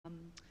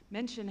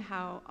mention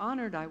how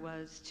honored I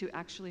was to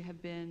actually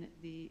have been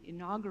the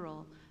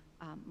inaugural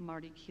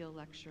Marti Kheel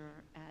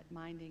lecturer at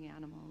Minding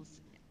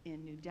Animals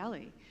in New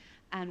Delhi.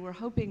 And we're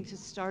hoping to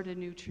start a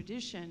new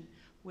tradition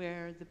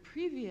where the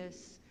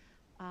previous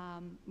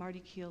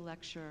Marti Kheel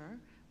lecturer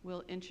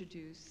will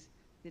introduce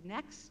the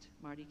next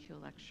Marti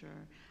Kheel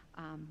lecturer,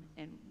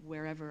 and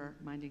wherever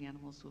Minding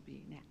Animals will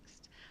be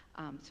next.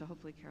 So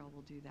hopefully Carol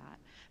will do that.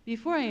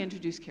 Before I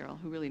introduce Carol,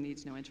 who really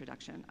needs no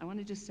introduction, I want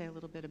to just say a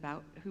little bit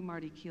about who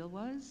Marti Kheel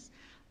was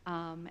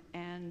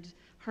and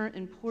her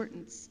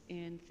importance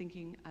in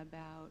thinking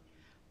about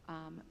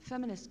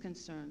feminist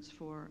concerns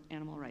for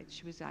animal rights.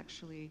 She was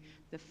actually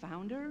the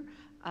founder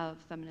of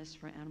Feminists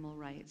for Animal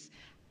Rights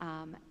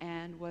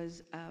and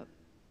was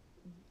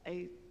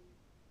a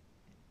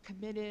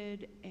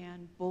committed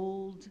and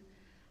bold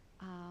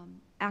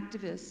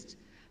activist,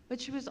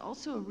 but she was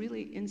also a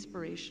really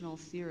inspirational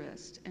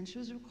theorist, and she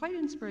was quite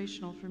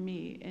inspirational for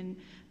me. In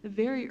the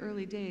very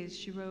early days,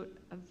 she wrote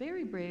a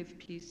very brave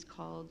piece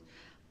called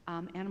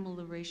Animal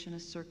Liberation, a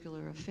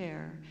Circular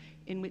Affair,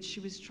 in which she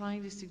was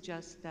trying to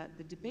suggest that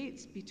the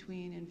debates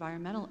between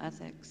environmental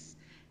ethics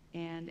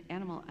and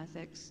animal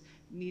ethics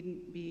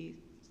needn't be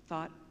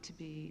thought to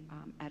be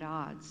at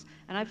odds.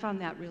 And I found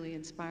that really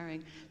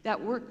inspiring.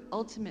 That work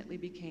ultimately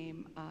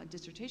became a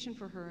dissertation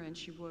for her, and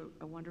she wrote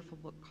a wonderful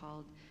book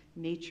called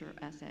Nature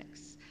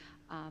Ethics.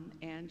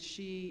 And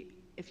she,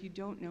 if you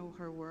don't know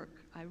her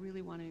work, I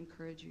really want to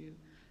encourage you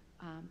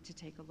to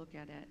take a look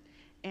at it.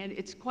 And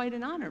it's quite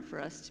an honor for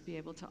us to be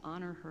able to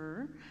honor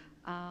her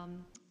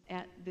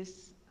at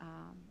this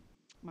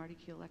Marti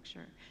Kheel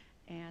lecture.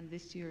 And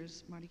this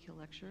year's Marti Kheel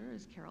lecturer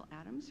is Carol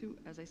Adams, who,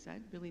 as I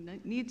said, really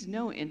needs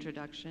no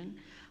introduction.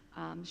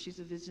 She's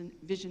a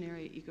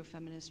visionary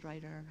ecofeminist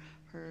writer.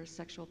 Her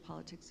Sexual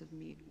Politics of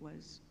Meat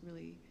was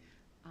really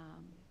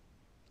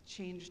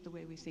changed the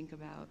way we think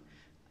about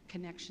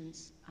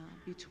connections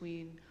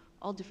between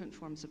all different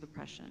forms of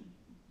oppression.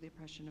 The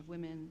oppression of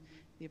women,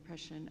 the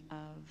oppression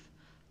of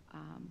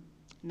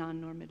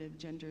non-normative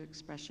gender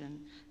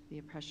expression, the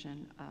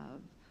oppression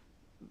of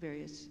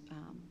various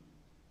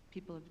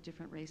people of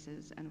different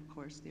races, and of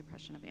course the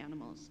oppression of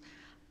animals.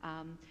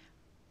 I'm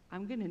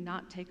going to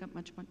not take up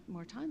much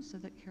more time so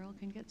that Carol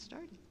can get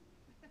started.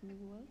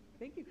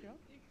 Thank you, Carol.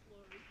 Thanks,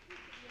 Lori.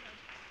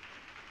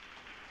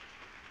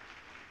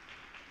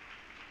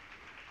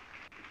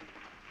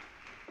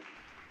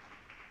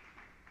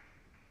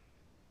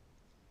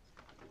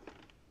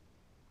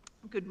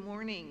 Good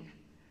morning.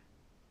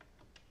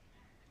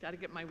 Got to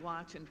get my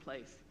watch in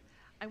place.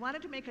 I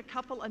wanted to make a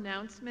couple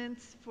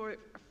announcements for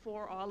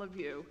all of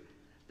you.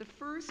 The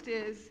first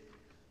is,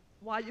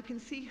 while you can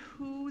see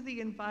who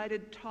the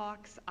invited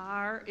talks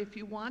are, if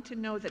you want to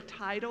know the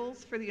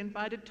titles for the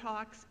invited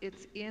talks,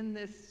 it's in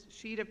this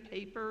sheet of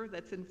paper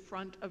that's in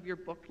front of your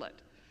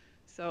booklet.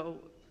 So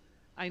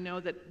I know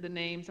that the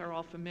names are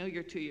all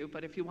familiar to you,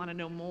 but if you want to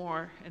know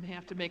more and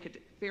have to make a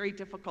very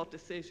difficult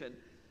decision,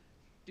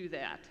 do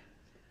that.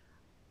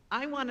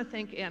 I want to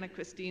thank Anna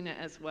Christina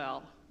as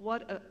well.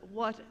 What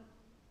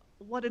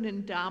an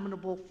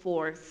indomitable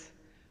force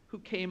who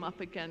came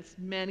up against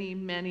many,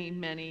 many,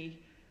 many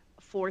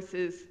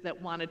forces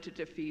that wanted to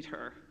defeat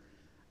her.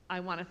 I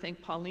want to thank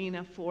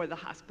Paulina for the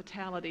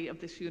hospitality of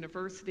this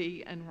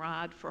university and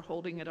Rod for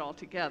holding it all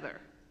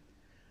together.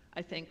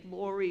 I thank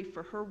Lori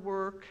for her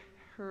work,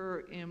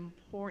 her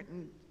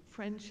important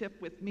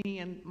friendship with me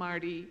and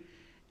Marty,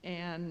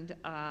 and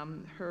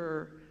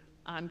her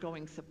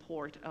ongoing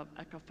support of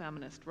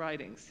ecofeminist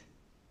writings.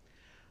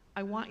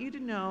 I want you to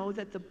know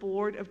that the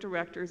Board of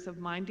Directors of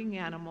Minding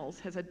Animals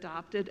has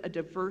adopted a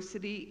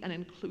diversity and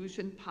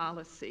inclusion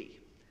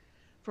policy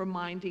for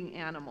Minding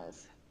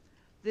Animals.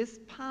 This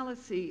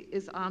policy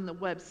is on the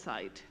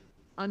website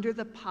under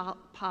the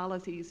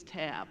Policies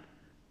tab.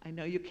 I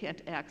know you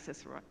can't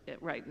access it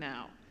right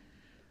now,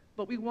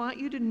 but we want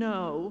you to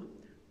know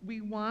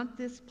we want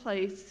this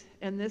place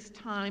and this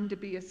time to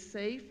be a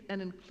safe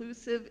and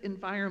inclusive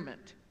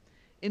environment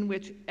in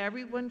which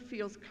everyone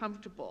feels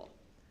comfortable.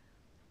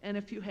 And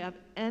if you have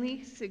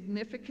any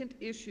significant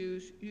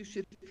issues, you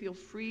should feel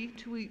free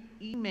to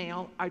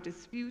email our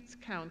disputes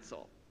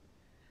counsel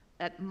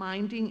at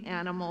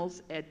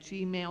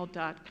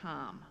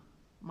mindinganimals@gmail.com,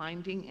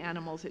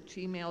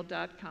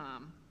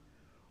 mindinganimals@gmail.com,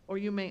 or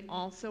you may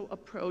also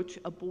approach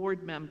a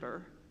board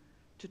member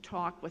to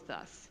talk with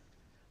us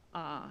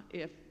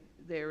if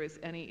there is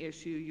any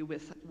issue you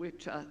wish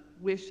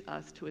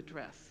us to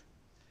address.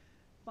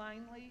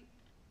 Finally,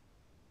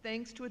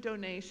 thanks to a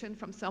donation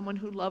from someone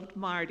who loved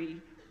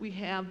Marty, we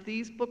have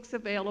these books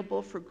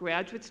available for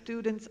graduate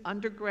students,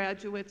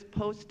 undergraduates,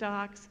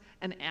 postdocs,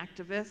 and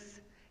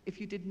activists.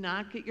 If you did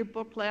not get your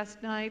book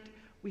last night,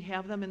 we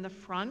have them in the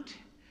front,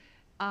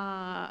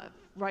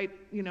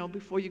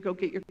 before you go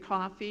get your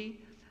coffee.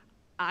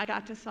 I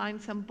got to sign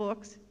some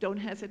books. Don't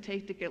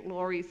hesitate to get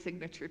Lori's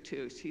signature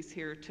too. She's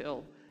here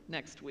till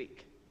next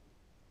week.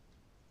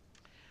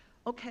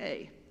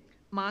 Okay,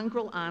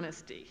 Mongrel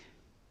honesty.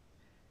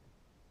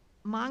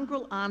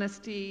 Mongrel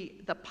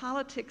honesty, the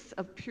politics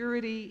of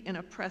purity in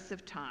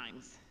oppressive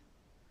times.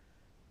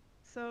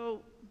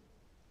 So,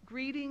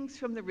 greetings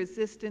from the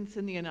resistance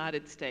in the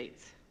United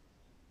States.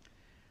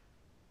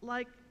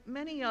 Like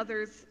many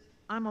others,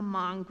 I'm a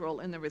mongrel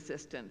in the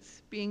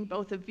resistance, being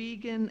both a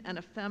vegan and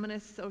a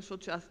feminist social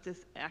justice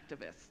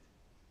activist.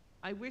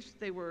 I wish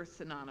they were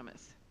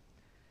synonymous,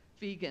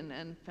 vegan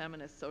and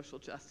feminist social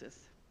justice.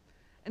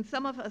 And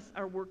some of us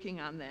are working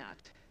on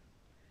that.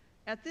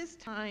 At this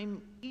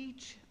time,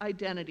 each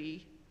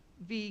identity,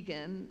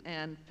 vegan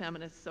and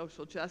feminist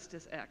social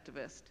justice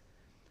activist,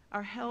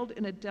 are held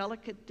in a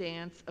delicate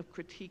dance of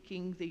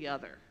critiquing the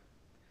other.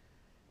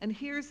 And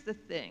here's the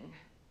thing,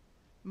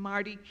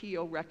 Marti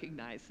Kheel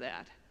recognized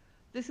that.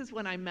 This is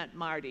when I met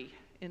Marti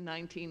in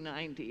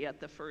 1990 at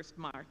the first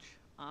march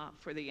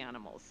for the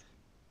animals.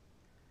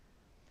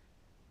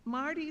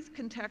 Marti's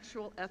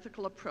contextual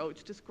ethical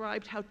approach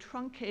described how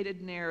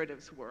truncated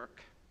narratives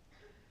work.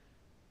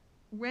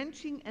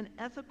 Wrenching an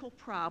ethical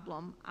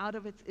problem out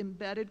of its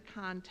embedded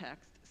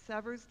context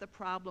severs the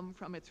problem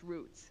from its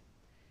roots.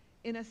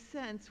 In a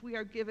sense, we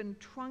are given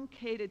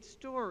truncated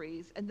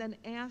stories and then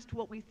asked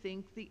what we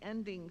think the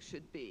ending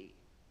should be.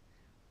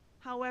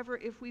 However,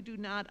 if we do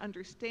not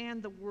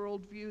understand the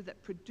worldview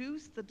that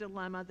produced the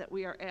dilemma that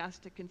we are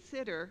asked to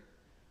consider,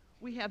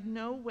 we have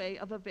no way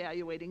of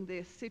evaluating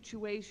the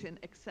situation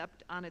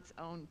except on its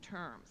own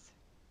terms.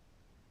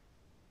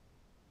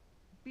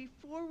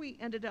 Before we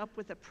ended up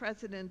with a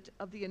president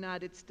of the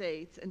United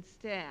States and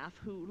staff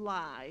who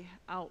lie,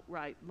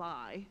 outright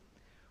lie,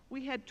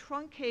 we had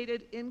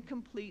truncated,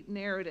 incomplete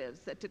narratives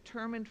that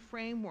determined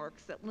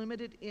frameworks that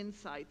limited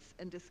insights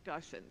and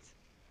discussions.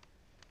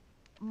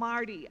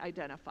 Marti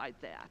identified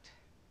that.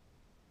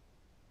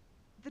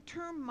 The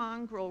term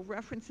mongrel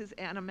references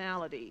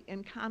animality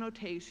in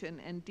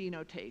connotation and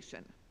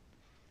denotation.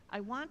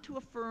 I want to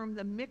affirm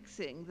the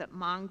mixing that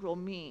mongrel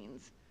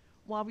means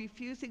while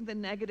refusing the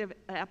negative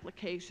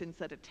applications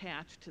that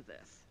attach to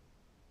this.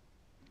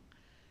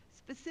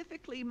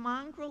 Specifically,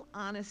 mongrel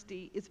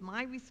honesty is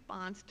my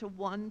response to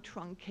one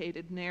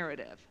truncated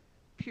narrative,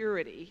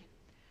 purity,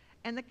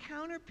 and the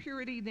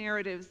counter-purity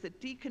narratives that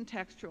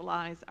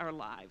decontextualize our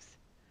lives.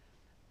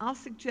 I'll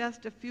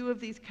suggest a few of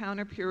these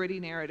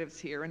counter-purity narratives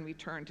here and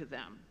return to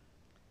them.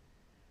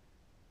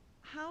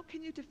 How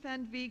can you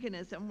defend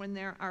veganism when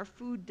there are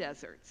food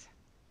deserts?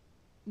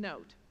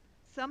 Note,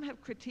 some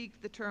have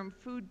critiqued the term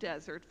food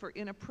desert for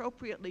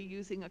inappropriately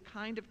using a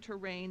kind of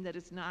terrain that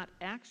is not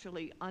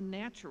actually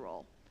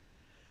unnatural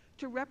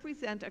to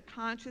represent a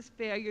conscious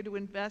failure to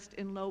invest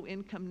in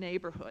low-income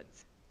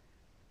neighborhoods.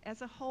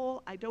 As a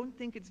whole, I don't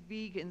think it's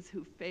vegans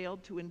who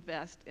failed to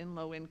invest in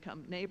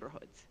low-income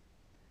neighborhoods.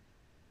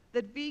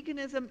 That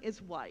veganism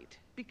is white,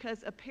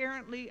 because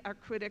apparently our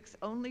critics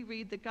only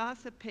read the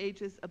gossip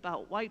pages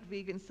about white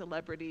vegan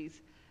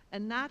celebrities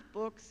and not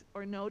books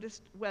or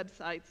noticed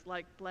websites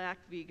like Black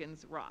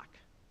Vegans Rock.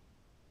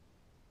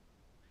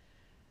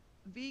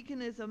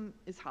 Veganism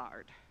is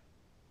hard.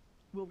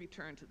 We'll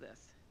return to this.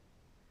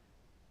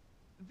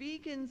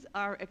 Vegans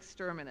are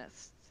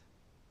exterminists.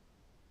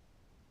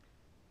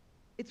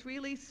 It's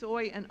really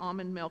soy and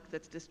almond milk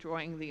that's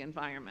destroying the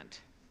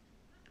environment.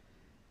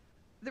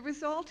 The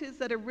result is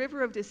that a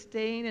river of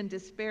disdain and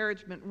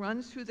disparagement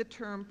runs through the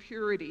term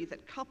purity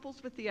that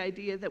couples with the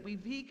idea that we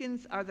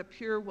vegans are the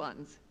pure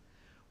ones.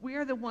 We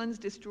are the ones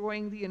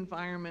destroying the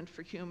environment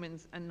for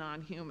humans and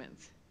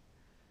non-humans.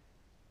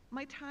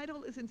 My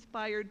title is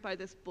inspired by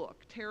this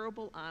book,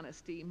 Terrible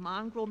Honesty,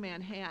 Mongrel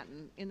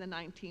Manhattan in the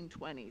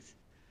 1920s.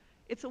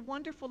 It's a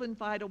wonderful and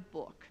vital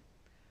book.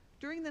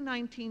 During the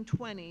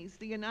 1920s,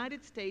 the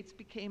United States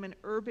became an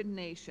urban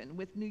nation,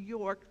 with New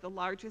York the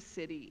largest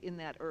city in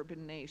that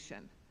urban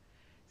nation.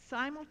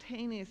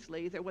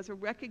 Simultaneously, there was a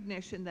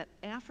recognition that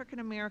African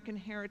American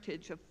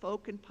heritage of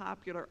folk and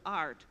popular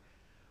art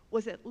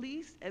was at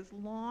least as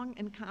long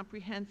and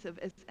comprehensive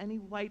as any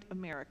white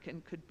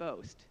American could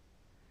boast.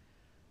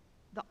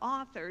 The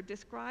author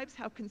describes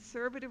how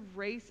conservative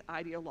race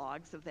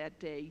ideologues of that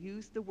day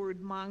used the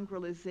word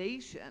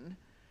mongrelization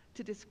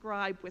to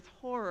describe with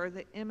horror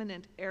the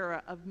imminent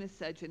era of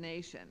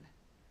miscegenation.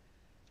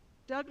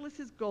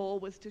 Douglas's goal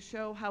was to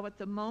show how at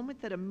the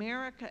moment that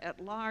America at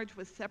large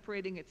was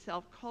separating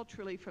itself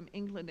culturally from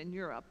England and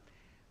Europe,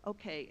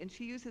 okay, and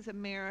she uses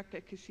America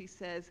because she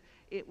says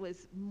it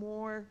was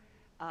more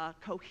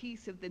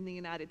cohesive than the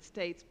United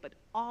States, but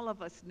all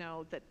of us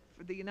know that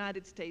for the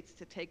United States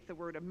to take the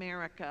word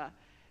America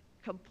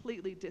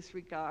completely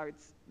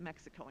disregards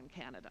Mexico and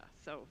Canada.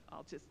 So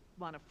I'll just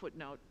want to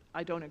footnote,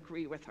 I don't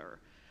agree with her.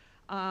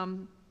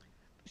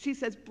 She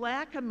says,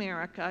 Black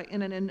America,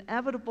 in an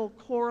inevitable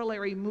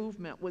corollary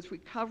movement, was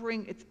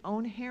recovering its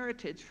own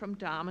heritage from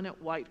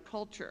dominant white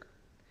culture.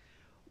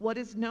 What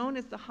is known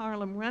as the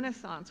Harlem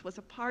Renaissance was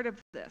a part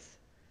of this,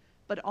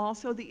 but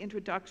also the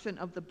introduction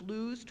of the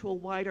blues to a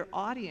wider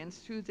audience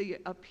through the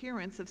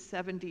appearance of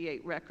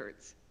 78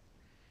 records.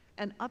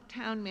 And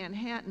uptown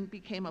Manhattan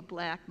became a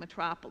Black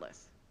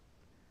metropolis.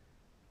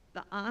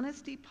 The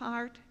honesty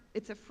part,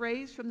 it's a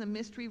phrase from the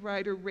mystery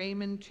writer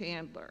Raymond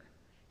Chandler.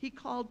 He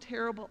called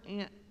terrible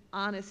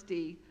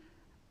honesty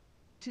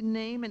to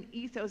name an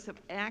ethos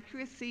of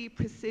accuracy,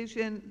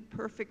 precision,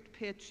 perfect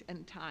pitch,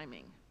 and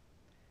timing.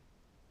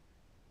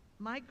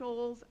 My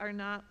goals are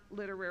not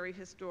literary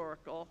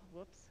historical,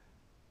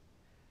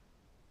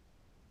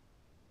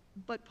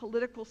 but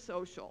political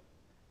social,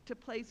 to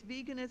place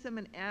veganism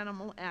and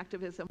animal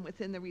activism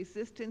within the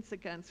resistance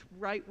against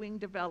right-wing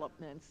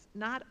developments,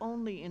 not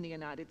only in the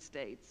United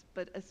States,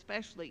 but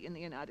especially in the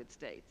United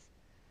States.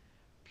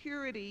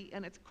 Purity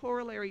and its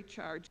corollary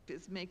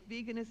charges make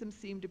veganism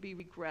seem to be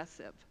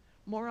regressive,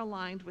 more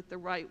aligned with the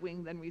right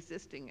wing than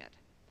resisting it.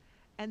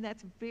 And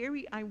that's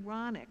very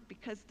ironic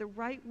because the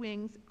right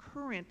wing's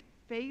current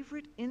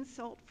favorite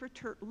insult for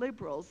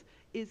liberals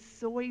is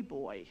soy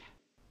boy.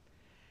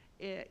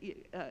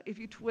 If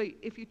you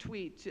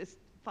tweet, just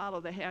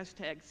follow the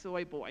hashtag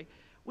soy boy,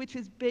 which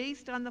is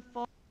based on the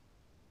fault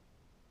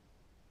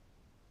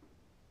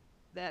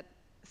that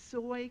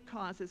soy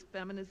causes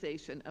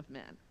feminization of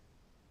men.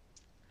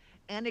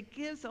 And it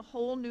gives a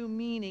whole new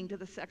meaning to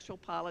the sexual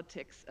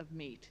politics of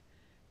meat.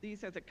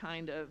 These are the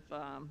kind of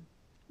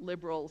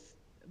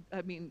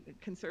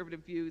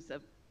conservative views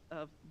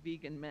of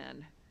vegan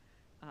men.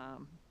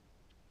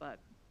 But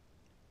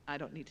I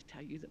don't need to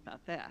tell you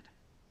about that.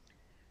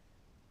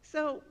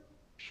 So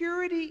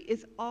purity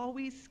is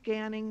always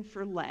scanning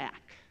for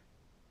lack.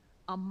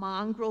 A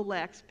mongrel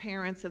lacks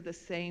parents of the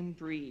same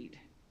breed.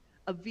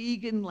 A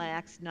vegan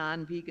lacks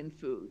non-vegan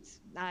foods.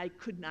 I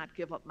could not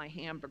give up my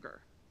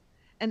hamburger.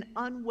 An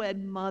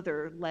unwed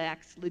mother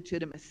lacks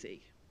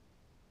legitimacy.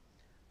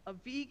 A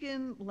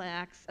vegan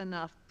lacks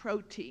enough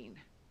protein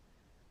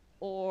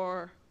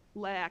or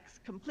lacks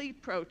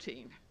complete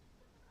protein.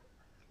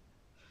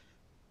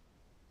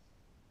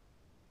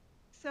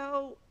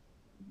 So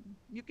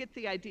you get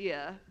the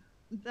idea.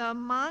 The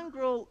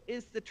mongrel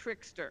is the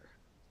trickster,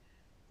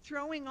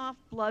 throwing off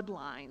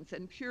bloodlines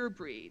and pure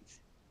breeds.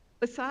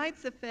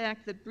 Besides the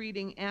fact that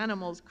breeding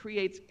animals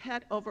creates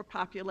pet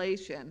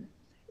overpopulation,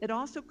 it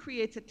also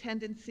creates a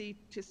tendency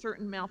to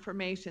certain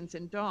malformations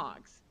in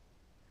dogs.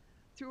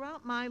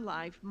 Throughout my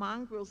life,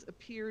 mongrels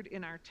appeared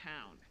in our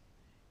town.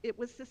 It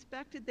was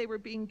suspected they were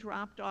being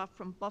dropped off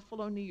from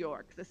Buffalo, New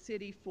York, the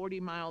city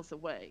 40 miles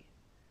away.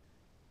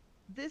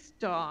 This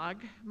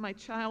dog, my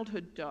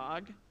childhood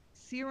dog,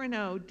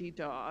 Cyrano de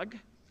Dog,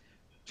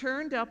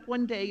 turned up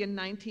one day in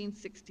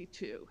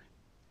 1962.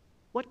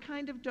 What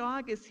kind of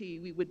dog is he,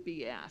 we would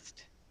be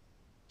asked.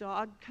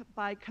 Dog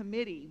by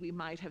committee, we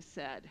might have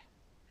said,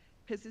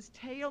 because his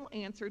tail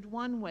answered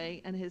one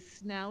way and his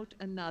snout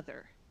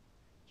another.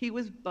 He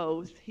was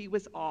both, he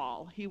was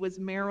all, he was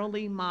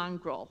merrily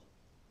mongrel.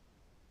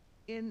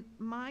 In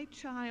my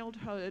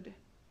childhood,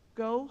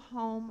 go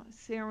home,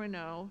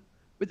 Cyrano,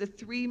 were the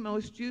three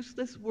most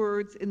useless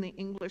words in the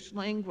English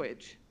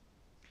language.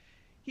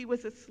 He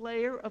was a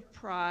slayer of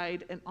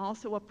pride and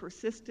also a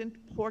persistent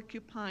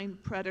porcupine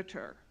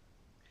predator,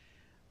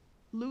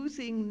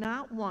 losing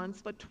not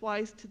once but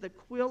twice to the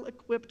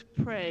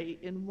quill-equipped prey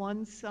in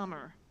one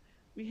summer.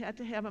 We had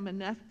to have him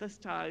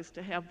anesthetized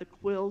to have the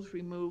quills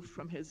removed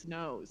from his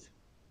nose.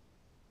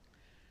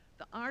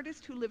 The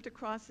artist who lived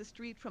across the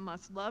street from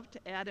us loved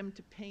to add him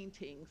to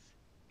paintings.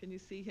 Can you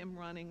see him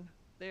running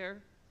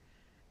there?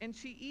 And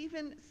she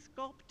even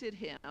sculpted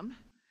him.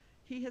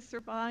 He has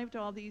survived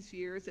all these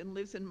years and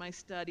lives in my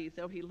study,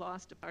 though he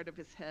lost a part of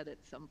his head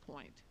at some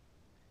point.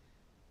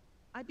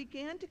 I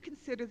began to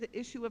consider the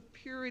issue of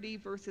purity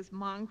versus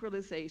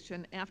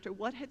mongrelization after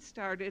what had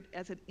started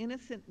as an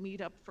innocent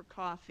meetup for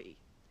coffee.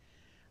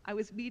 I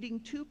was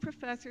meeting two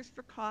professors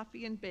for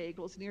coffee and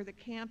bagels near the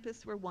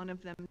campus where one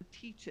of them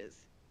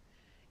teaches.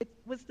 It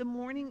was the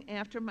morning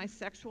after my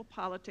Sexual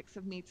Politics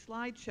of Meat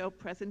slideshow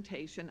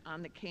presentation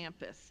on the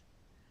campus.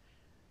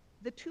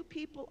 The two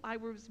people I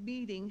was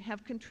meeting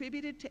have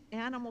contributed to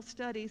animal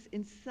studies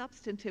in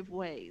substantive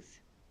ways,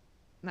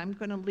 and I'm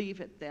going to leave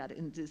it that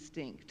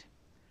indistinct.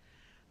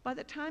 By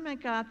the time I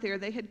got there,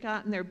 they had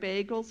gotten their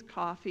bagels,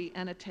 coffee,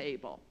 and a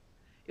table.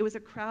 It was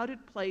a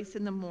crowded place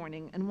in the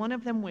morning, and one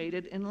of them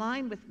waited in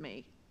line with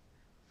me.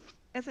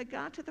 As I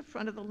got to the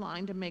front of the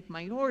line to make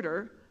my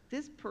order,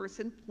 this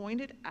person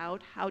pointed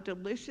out how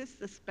delicious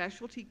the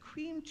specialty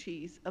cream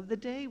cheese of the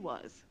day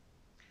was.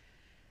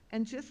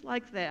 And just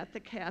like that, the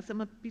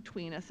chasm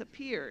between us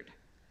appeared.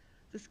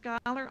 The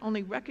scholar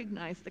only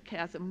recognized the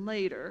chasm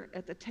later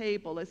at the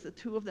table as the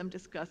two of them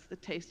discussed the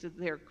taste of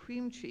their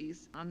cream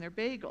cheese on their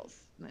bagels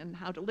and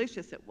how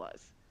delicious it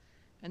was.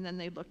 And then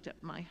they looked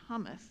at my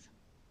hummus.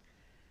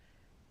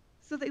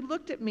 So they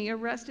looked at me,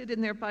 arrested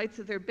in their bites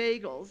of their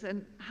bagels,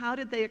 and how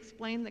did they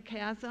explain the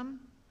chasm?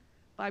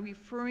 By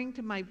referring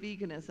to my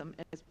veganism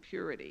as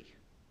purity.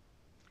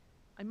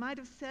 I might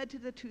have said to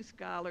the two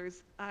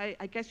scholars, I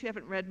guess you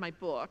haven't read my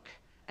book,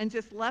 and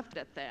just left it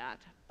at that,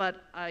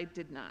 but I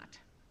did not.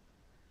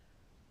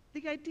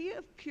 The idea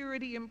of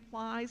purity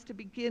implies, to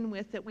begin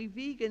with, that we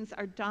vegans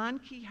are Don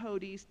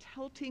Quixotes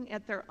tilting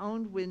at their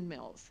own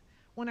windmills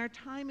when our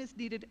time is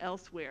needed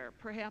elsewhere,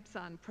 perhaps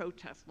on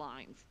protest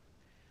lines.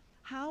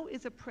 How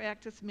is a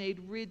practice made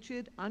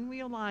rigid,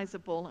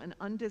 unrealizable, and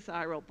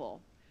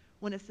undesirable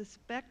when a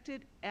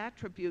suspected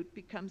attribute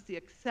becomes the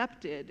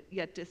accepted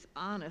yet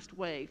dishonest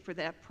way for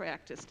that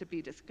practice to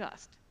be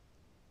discussed.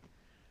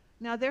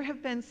 Now, there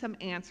have been some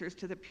answers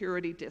to the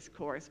purity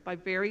discourse by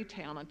very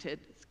talented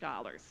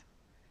scholars.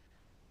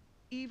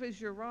 Eva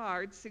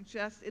Girard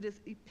suggests it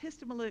is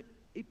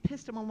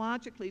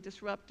epistemologically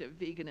disruptive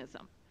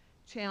veganism,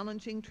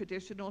 challenging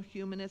traditional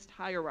humanist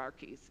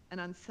hierarchies and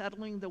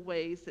unsettling the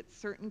ways that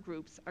certain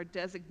groups are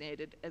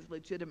designated as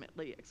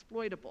legitimately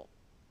exploitable.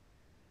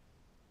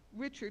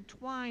 Richard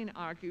Twine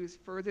argues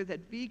further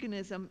that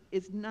veganism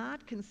is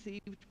not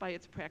conceived by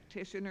its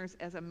practitioners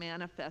as a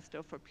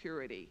manifesto for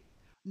purity,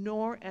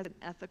 nor as an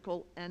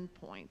ethical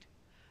endpoint,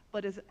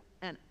 but as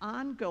an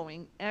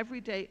ongoing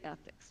everyday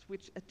ethics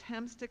which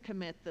attempts to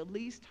commit the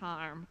least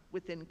harm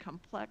within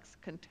complex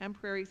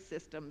contemporary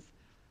systems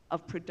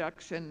of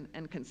production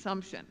and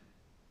consumption.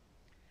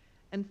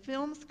 And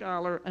film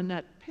scholar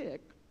Annette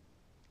Pick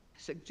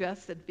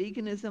suggests that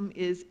veganism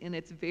is, in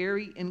its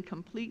very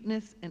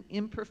incompleteness and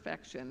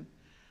imperfection,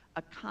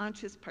 a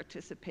conscious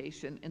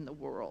participation in the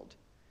world.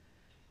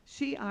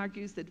 She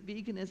argues that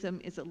veganism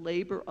is a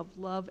labor of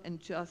love and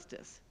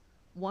justice,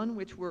 one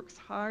which works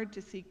hard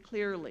to see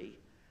clearly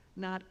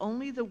not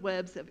only the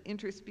webs of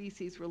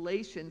interspecies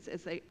relations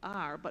as they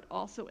are, but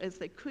also as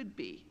they could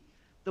be.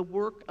 The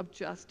work of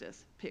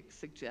justice, Pick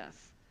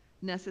suggests,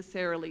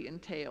 necessarily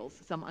entails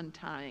some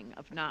untying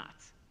of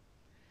knots.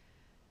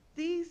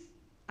 These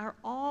are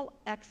all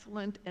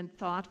excellent and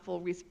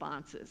thoughtful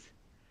responses,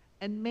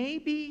 and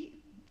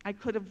maybe I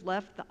could have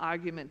left the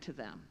argument to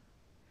them.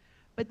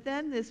 But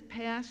then this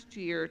past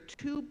year,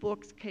 2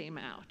 books came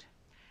out,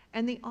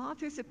 and the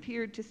authors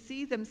appeared to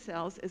see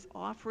themselves as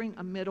offering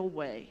a middle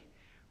way,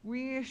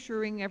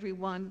 reassuring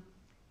everyone,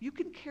 you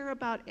can care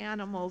about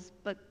animals,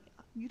 but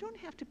you don't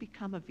have to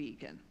become a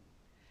vegan.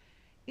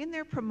 In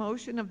their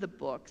promotion of the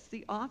books,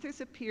 the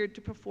authors appeared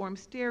to perform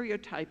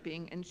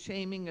stereotyping and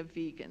shaming of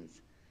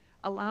vegans,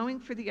 allowing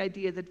for the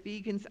idea that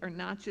vegans are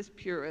not just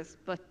purists,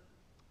 but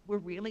we're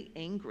really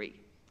angry,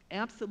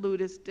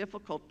 absolutist,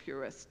 difficult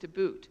purists to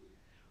boot.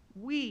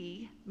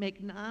 We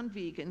make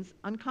non-vegans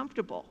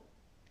uncomfortable.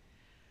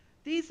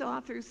 These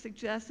authors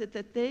suggested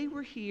that they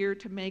were here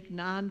to make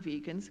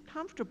non-vegans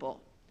comfortable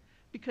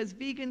because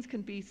vegans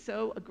can be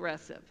so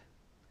aggressive.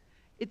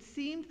 It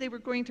seemed they were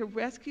going to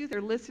rescue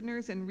their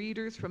listeners and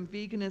readers from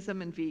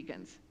veganism and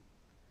vegans.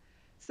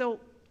 So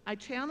I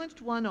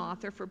challenged one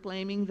author for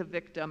blaming the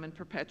victim and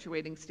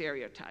perpetuating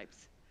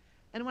stereotypes.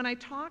 And when I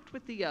talked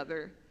with the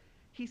other,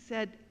 he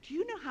said, do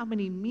you know how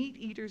many meat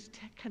eaters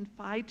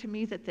confide to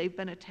me that they've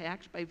been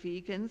attacked by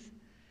vegans?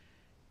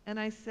 And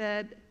I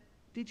said,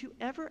 did you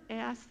ever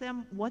ask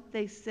them what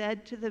they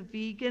said to the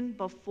vegan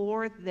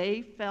before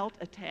they felt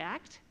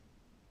attacked?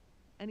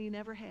 And he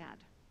never had.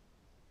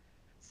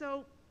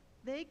 So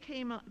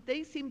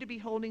they seem to be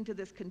holding to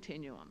this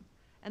continuum.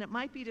 And it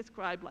might be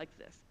described like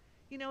this.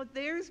 You know,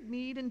 there's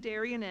meat and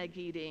dairy and egg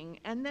eating,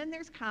 and then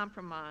there's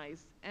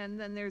compromise, and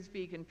then there's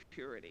vegan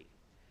purity.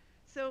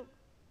 So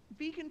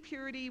vegan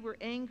purity, we're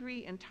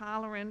angry,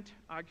 intolerant,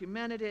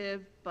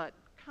 argumentative, but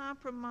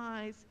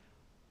compromise,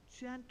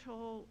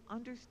 gentle,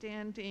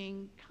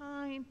 understanding,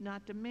 kind,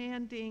 not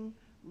demanding,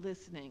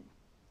 listening.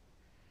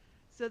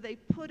 So they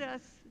put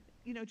us,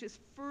 you know, just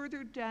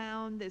further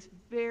down this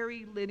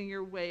very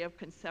linear way of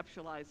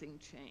conceptualizing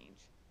change.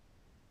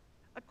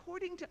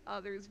 According to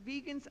others,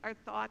 vegans are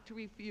thought to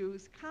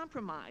refuse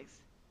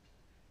compromise.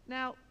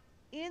 Now,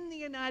 in the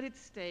United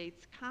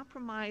States,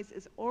 compromise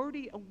is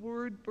already a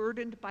word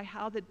burdened by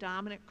how the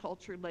dominant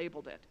culture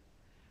labeled it.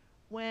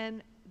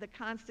 When the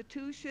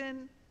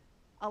Constitution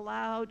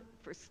allowed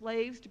for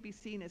slaves to be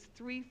seen as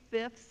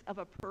 3/5 of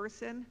a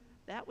person,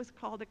 that was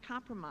called a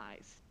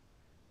compromise.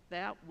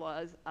 That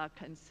was a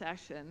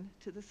concession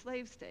to the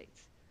slave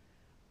states.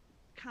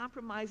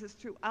 Compromises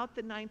throughout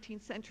the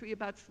 19th century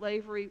about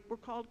slavery were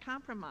called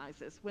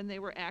compromises when they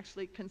were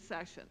actually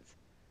concessions.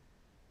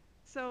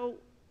 So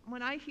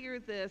when I hear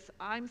this,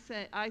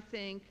 I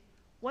think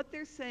what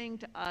they're saying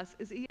to us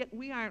is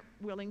we aren't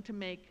willing to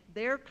make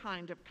their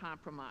kind of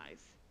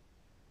compromise.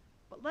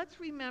 But let's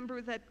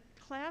remember that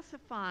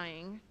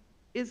classifying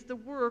is the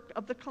work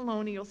of the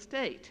colonial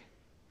state.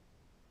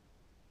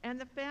 And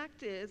the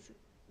fact is,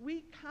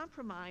 we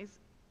compromise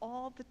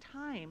all the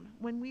time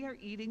when we are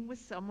eating with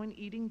someone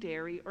eating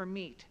dairy or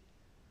meat.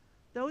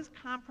 Those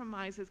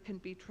compromises can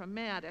be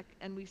traumatic,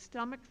 and we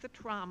stomach the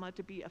trauma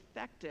to be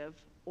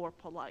effective or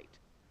polite.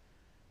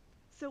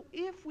 So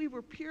if we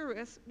were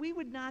purists, we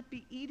would not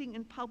be eating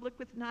in public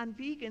with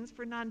non-vegans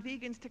for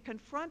non-vegans to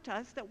confront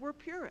us that we're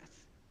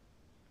purists.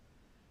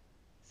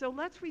 So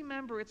let's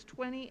remember it's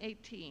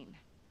 2018.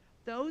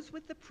 Those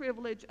with the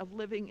privilege of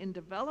living in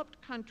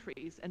developed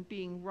countries and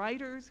being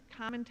writers,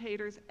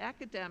 commentators,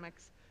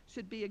 academics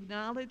should be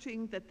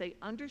acknowledging that they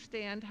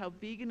understand how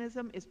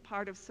veganism is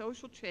part of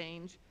social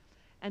change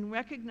and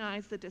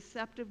recognize the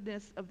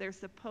deceptiveness of their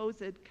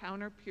supposed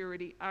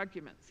counter-purity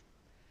arguments.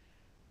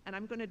 And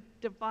I'm going to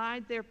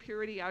divide their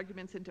purity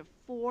arguments into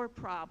 4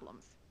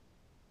 problems: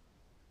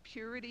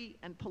 purity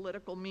and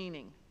political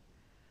meaning.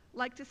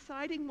 Like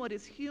deciding what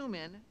is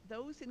human,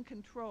 those in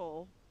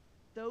control,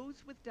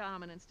 those with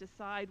dominance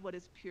decide what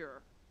is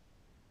pure.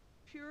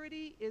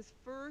 Purity is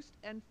first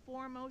and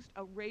foremost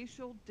a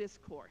racial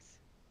discourse.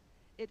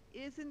 It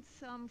isn't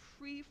some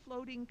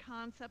free-floating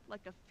concept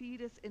like a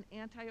fetus in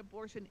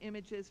anti-abortion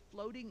images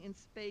floating in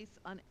space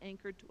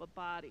unanchored to a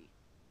body.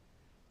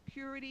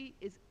 Purity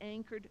is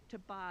anchored to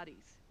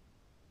bodies,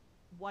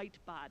 white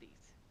bodies.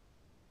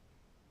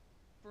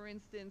 For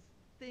instance,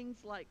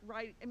 things like,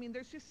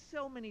 there's just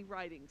so many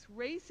writings.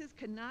 Races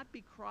cannot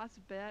be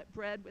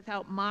crossbred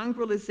without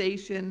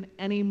mongrelization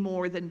any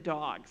more than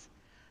dogs.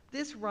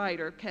 This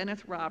writer,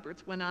 Kenneth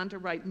Roberts, went on to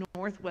write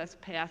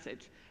Northwest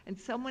Passage, and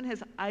someone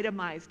has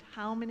itemized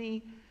how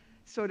many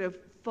sort of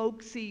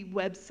folksy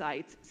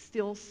websites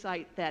still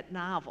cite that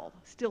novel,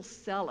 still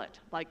sell it,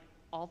 like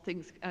all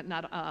things,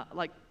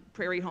 like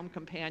Prairie Home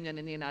Companion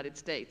in the United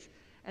States.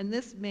 And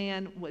this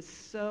man was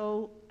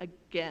so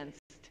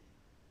against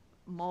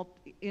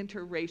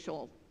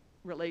interracial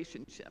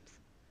relationships.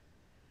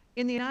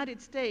 In the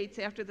United States,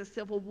 after the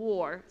Civil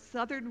War,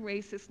 Southern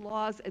racist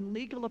laws and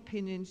legal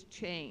opinions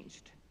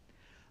changed.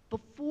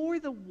 Before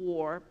the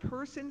war,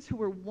 persons who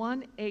were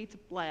 1/8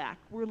 black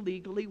were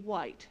legally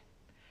white.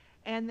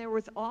 And there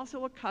was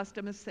also a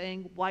custom of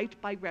saying white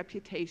by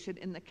reputation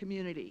in the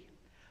community.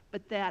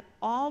 But that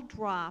all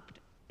dropped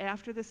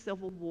after the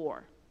Civil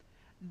War.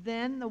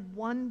 Then the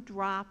one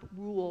drop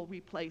rule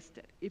replaced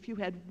it. If you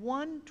had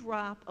one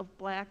drop of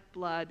black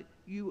blood,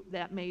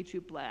 that made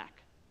you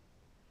black.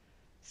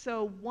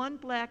 So one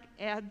black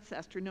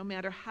ancestor, no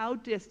matter how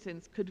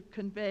distant, could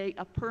convey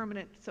a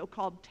permanent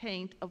so-called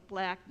taint of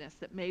blackness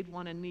that made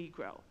one a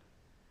Negro.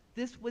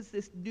 This was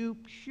this new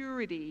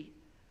purity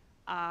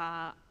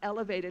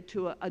elevated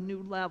to a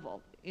new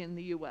level in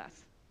the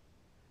US.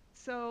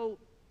 So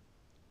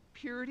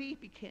purity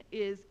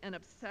is an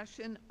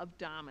obsession of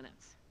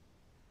dominance,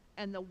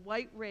 and the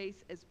white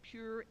race as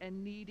pure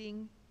and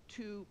needing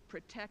to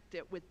protect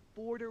it with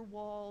border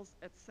walls,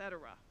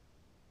 etc.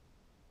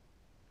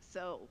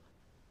 So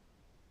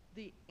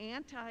the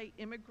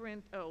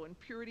anti-immigrant, and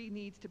purity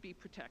needs to be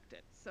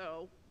protected.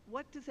 So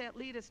what does that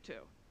lead us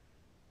to?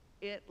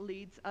 It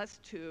leads us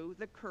to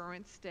the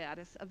current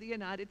status of the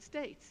United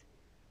States,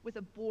 with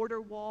a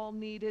border wall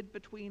needed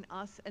between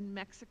us and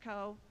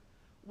Mexico,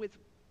 with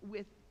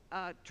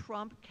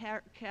Trump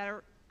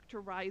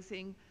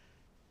characterizing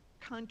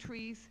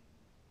countries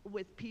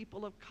with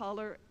people of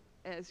color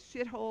as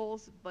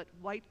shitholes, but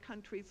white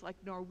countries like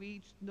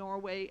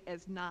Norway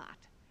as not.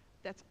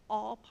 That's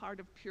all part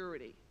of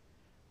purity.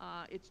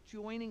 It's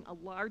joining a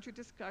larger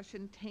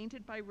discussion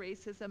tainted by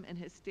racism and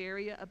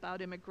hysteria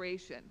about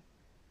immigration.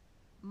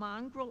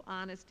 Mongrel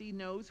honesty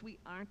knows we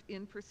aren't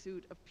in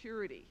pursuit of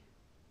purity.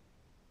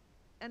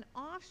 An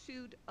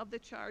offshoot of the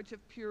charge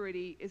of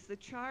purity is the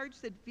charge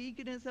that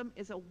veganism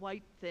is a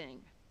white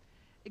thing,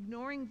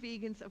 ignoring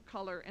vegans of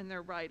color in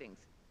their writings.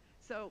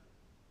 So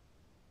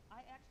I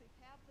actually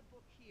have the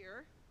book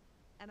here,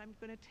 and I'm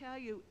going to tell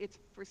you it's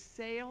for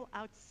sale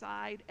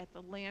outside at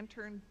the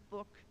Lantern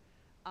book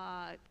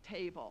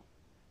table.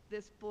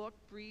 This book,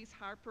 Breeze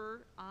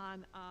Harper,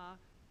 on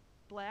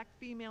Black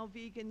female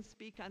vegans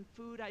speak on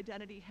food,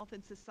 identity, health,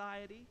 and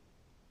society,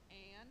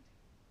 and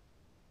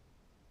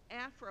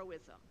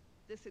Afroism,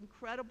 this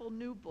incredible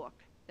new book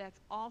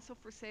that's also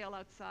for sale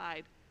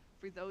outside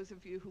for those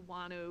of you who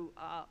want to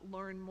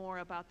learn more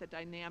about the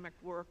dynamic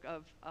work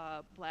of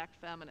black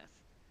feminists.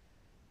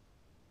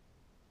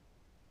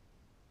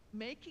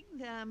 Making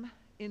them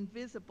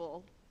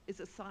invisible is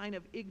a sign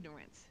of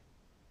ignorance,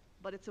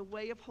 but it's a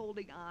way of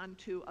holding on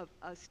to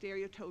a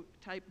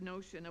stereotype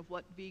notion of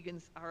what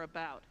vegans are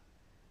about.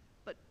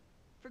 But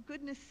for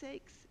goodness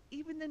sakes,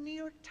 even the New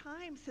York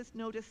Times has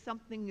noticed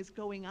something is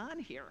going on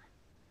here.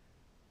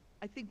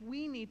 I think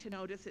we need to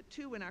notice it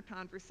too in our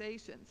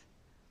conversations.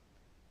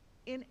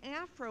 In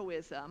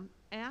Afroism,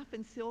 Af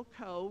and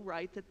Silko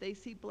write that they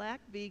see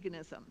black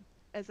veganism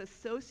as a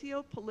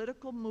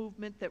socio-political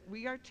movement that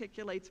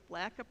re-articulates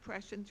black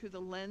oppression through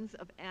the lens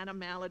of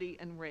animality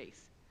and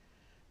race.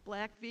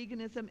 Black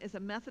veganism is a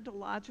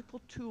methodological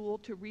tool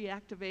to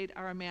reactivate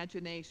our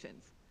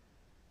imaginations.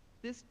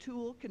 This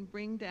tool can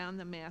bring down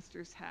the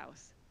master's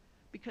house,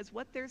 because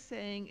what they're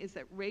saying is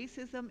that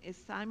racism is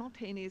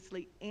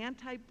simultaneously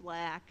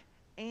anti-black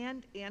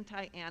and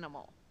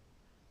anti-animal,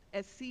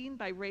 as seen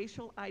by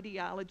racial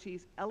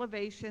ideologies'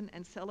 elevation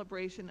and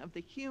celebration of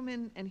the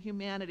human and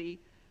humanity,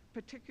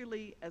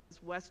 particularly as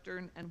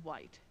Western and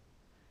white.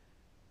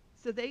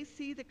 So they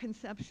see the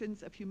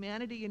conceptions of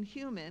humanity and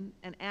human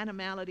and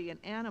animality and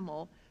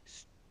animal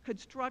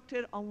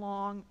constructed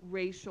along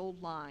racial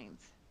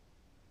lines.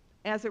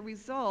 As a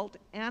result,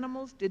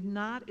 animals did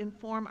not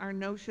inform our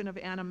notion of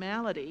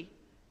animality.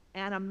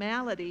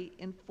 Animality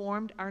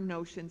informed our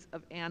notions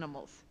of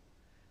animals.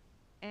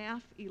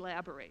 Af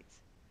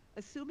elaborates.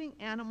 Assuming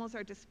animals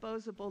are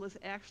disposable is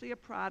actually a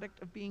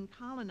product of being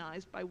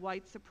colonized by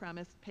white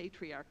supremacist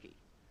patriarchy.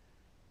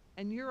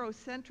 And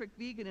Eurocentric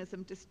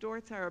veganism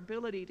distorts our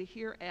ability to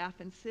hear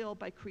Af and Sil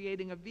by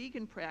creating a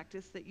vegan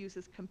practice that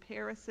uses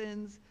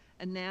comparisons,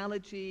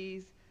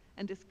 analogies,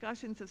 and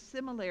discussions of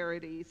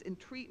similarities in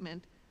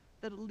treatment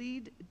that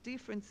lead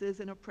differences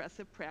in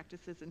oppressive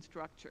practices and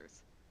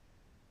structures.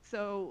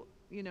 So,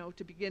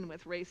 to begin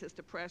with, racist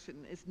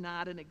oppression is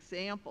not an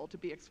example to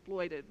be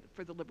exploited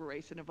for the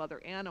liberation of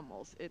other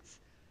animals. It's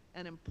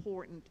an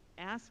important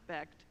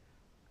aspect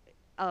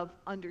of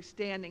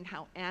understanding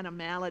how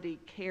animality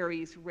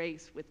carries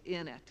race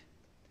within it.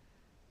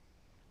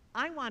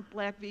 I want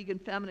Black vegan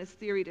feminist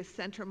theory to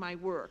center my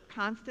work,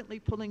 constantly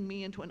pulling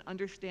me into an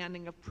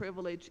understanding of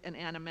privilege and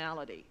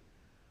animality.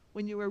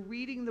 When you are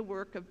reading the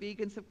work of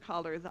vegans of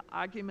color, the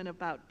argument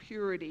about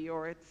purity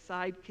or its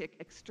sidekick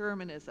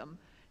exterminism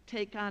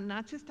take on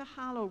not just a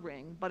hollow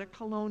ring, but a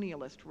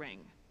colonialist ring,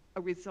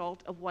 a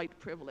result of white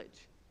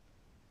privilege.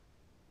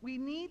 We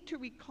need to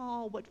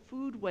recall what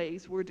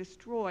foodways were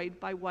destroyed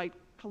by white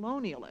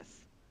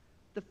colonialists.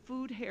 The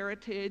food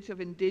heritage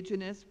of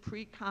indigenous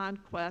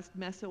pre-conquest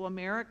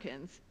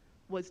Mesoamericans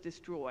was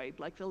destroyed,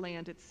 like the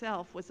land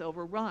itself was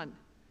overrun.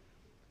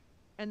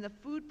 And the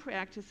food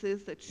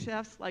practices that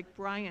chefs like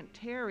Bryant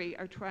Terry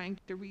are trying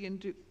to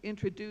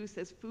reintroduce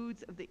as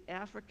foods of the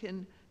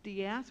African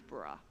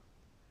diaspora.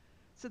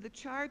 So the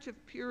charge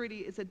of purity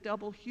is a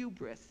double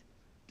hubris,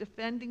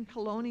 defending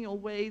colonial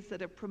ways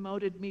that have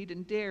promoted meat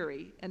and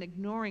dairy and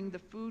ignoring the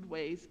food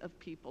ways of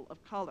people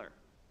of color.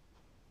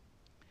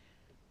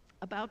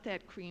 About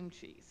that cream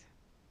cheese.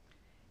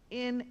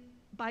 In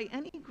By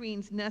Any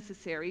Means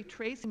Necessary,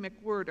 Tracy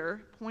McWhirter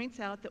points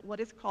out that what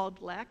is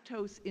called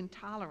lactose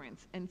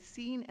intolerance and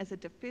seen as a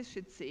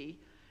deficiency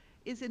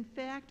is in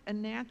fact a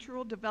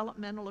natural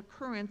developmental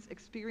occurrence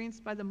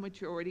experienced by the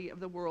majority of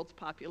the world's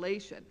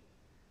population.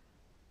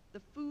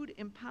 The Food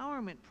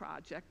Empowerment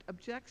Project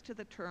objects to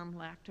the term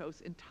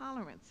lactose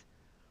intolerance,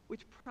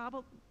 which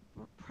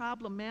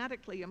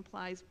problematically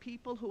implies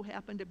people who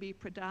happen to be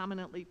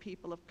predominantly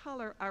people of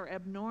color are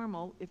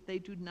abnormal if they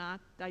do not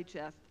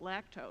digest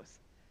lactose.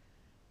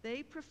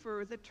 They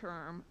prefer the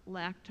term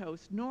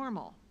lactose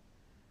normal.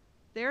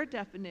 Their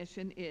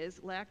definition is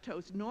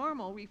lactose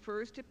normal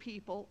refers to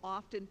people,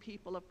 often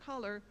people of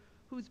color,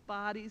 whose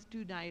bodies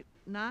do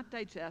not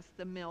digest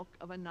the milk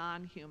of a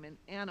non-human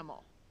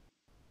animal.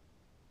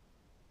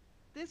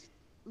 This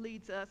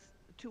leads us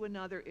to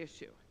another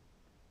issue,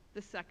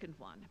 the second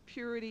one,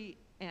 purity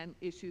and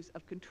issues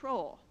of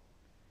control.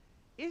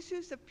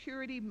 Issues of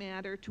purity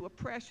matter to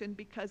oppression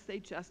because they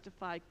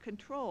justify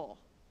control.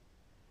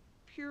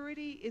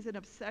 Purity is an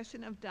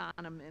obsession of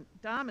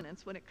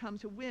dominance when it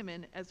comes to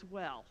women as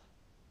well.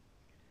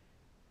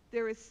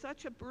 There is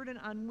such a burden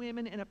on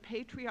women in a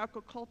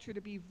patriarchal culture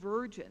to be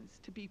virgins,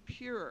 to be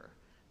pure.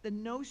 The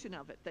notion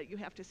of it, that you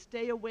have to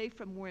stay away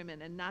from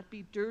women and not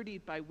be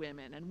dirtied by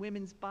women and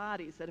women's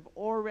bodies that have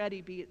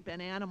already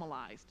been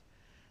animalized.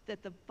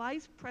 That the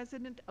Vice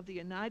President of the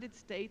United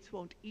States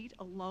won't eat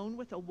alone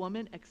with a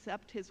woman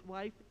except his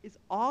wife is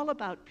all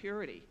about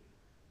purity.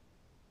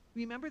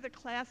 Remember the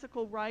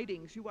classical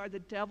writings, you are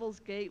the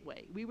devil's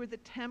gateway. We were the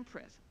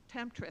temptress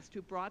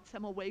who brought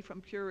some away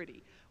from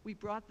purity. We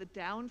brought the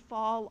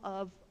downfall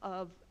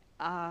of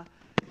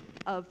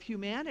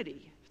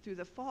humanity through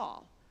the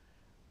fall.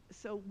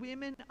 So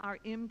women are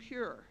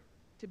impure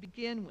to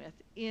begin with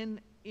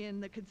in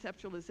the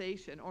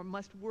conceptualization, or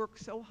must work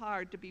so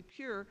hard to be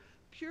pure.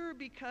 Pure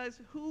because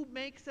who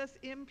makes us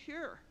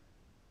impure?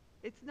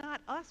 It's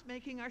not us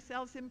making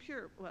ourselves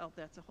impure. Well,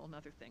 that's a whole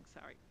nother thing,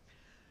 sorry.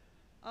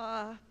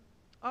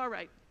 All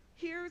right,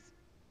 here's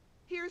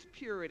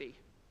purity.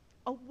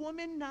 A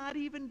woman not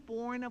even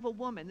born of a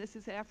woman. This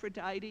is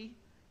Aphrodite,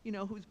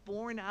 who's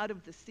born out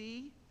of the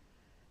sea.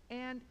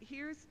 And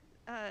here's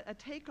a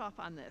takeoff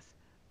on this.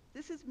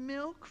 This is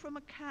milk from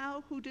a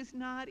cow who does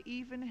not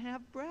even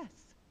have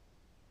breasts.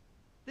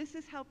 This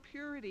is how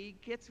purity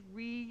gets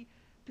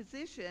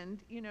repositioned,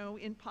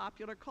 in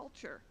popular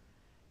culture.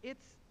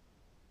 It's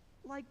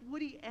like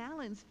Woody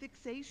Allen's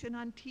fixation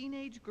on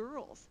teenage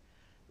girls.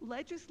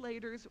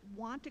 Legislators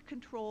want to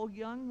control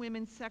young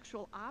women's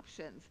sexual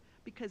options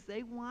because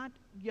they want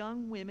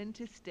young women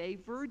to stay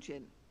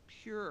virgin,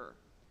 pure.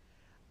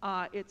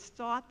 It's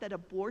thought that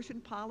abortion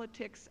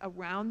politics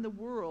around the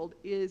world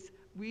is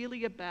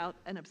really about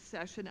an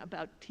obsession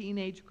about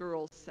teenage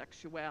girls'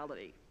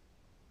 sexuality.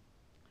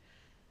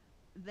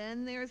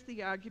 Then there's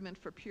the argument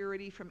for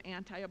purity from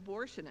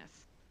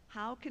anti-abortionists.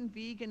 How can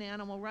vegan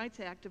animal rights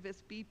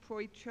activists be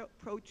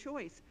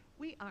pro-choice?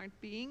 We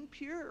aren't being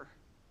pure.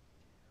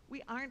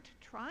 We aren't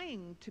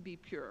trying to be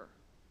pure.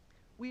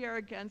 We are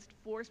against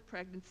forced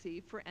pregnancy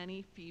for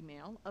any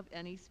female of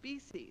any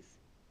species.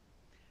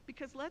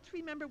 Because let's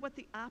remember what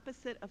the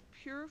opposite of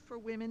pure for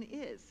women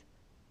is,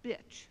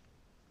 bitch.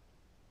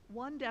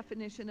 One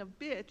definition of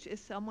bitch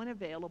is someone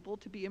available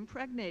to be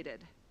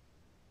impregnated.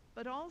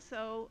 But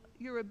also,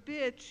 you're a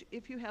bitch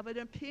if you have an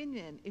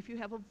opinion, if you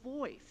have a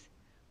voice.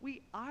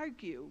 We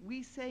argue,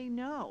 we say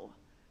no.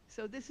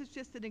 So this is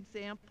just an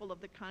example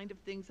of the kind of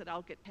things that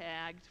I'll get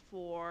tagged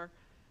for.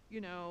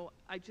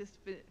 I just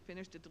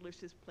finished a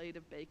delicious plate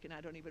of bacon.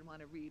 I don't even want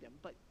to read them.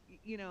 But,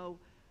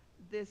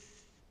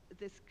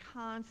 this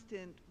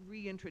constant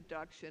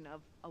reintroduction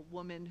of a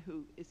woman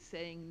who is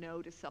saying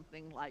no to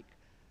something like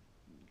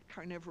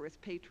carnivorous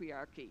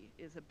patriarchy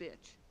is a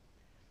bitch.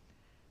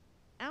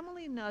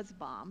 Emily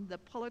Nussbaum, the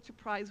Pulitzer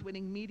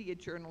Prize-winning media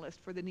journalist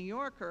for The New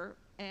Yorker,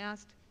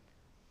 asked,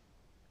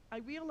 I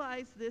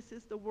realize this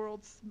is the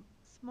world's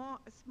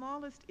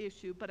smallest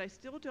issue, but I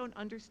still don't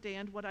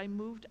understand what I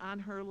moved on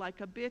her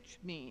like a bitch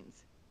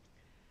means.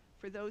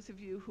 For those of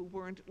you who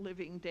weren't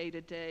living day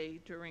to day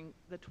during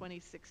the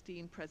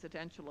 2016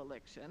 presidential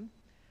election,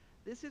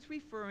 this is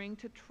referring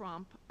to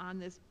Trump on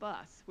this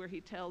bus where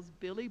he tells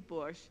Billy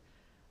Bush,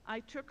 I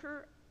took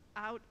her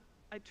out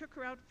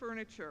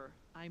furniture.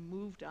 I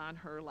moved on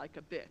her like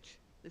a bitch.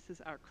 This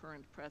is our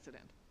current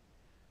president.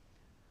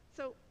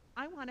 So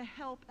I want to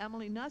help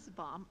Emily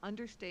Nussbaum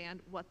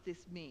understand what this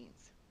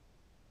means.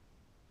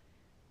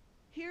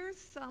 Here's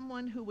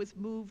someone who was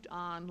moved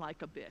on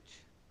like a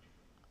bitch,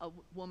 a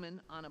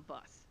woman on a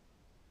bus,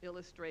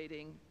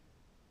 illustrating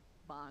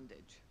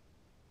bondage.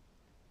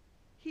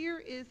 Here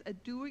is a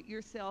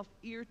do-it-yourself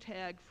ear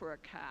tag for a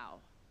cow,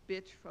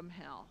 bitch from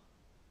hell.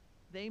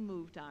 They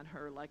moved on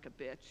her like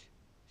a bitch.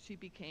 She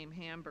became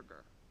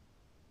hamburger.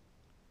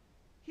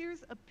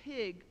 Here's a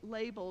pig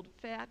labeled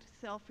fat,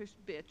 selfish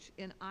bitch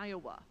in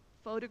Iowa,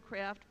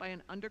 photographed by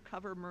an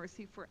undercover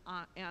Mercy for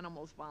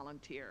Animals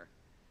volunteer.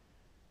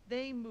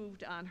 They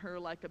moved on her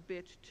like a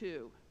bitch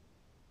too.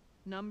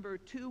 Number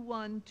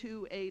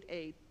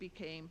 21288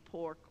 became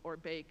pork or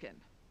bacon.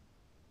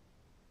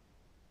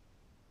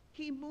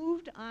 He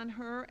moved on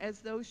her as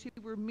though she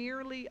were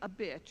merely a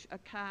bitch, a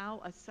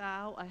cow, a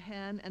sow, a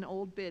hen, an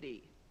old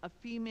biddy, a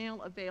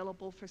female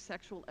available for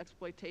sexual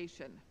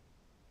exploitation.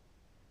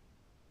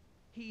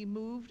 He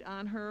moved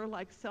on her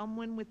like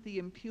someone with the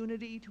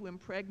impunity to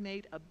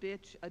impregnate a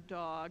bitch, a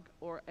dog,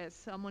 or as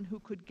someone who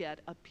could get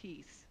a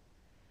piece.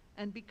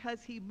 And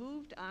because he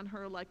moved on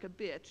her like a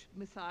bitch,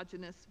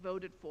 misogynists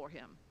voted for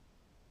him.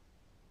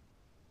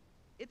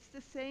 It's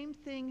the same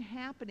thing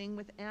happening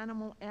with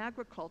animal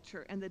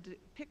agriculture and the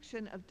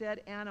depiction of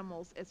dead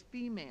animals as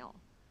female.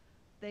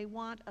 They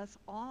want us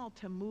all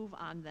to move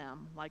on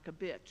them like a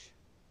bitch.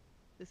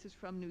 This is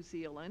from New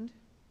Zealand.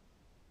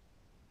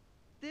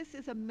 This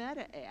is a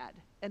meta ad,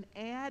 an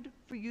ad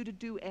for you to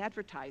do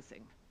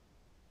advertising.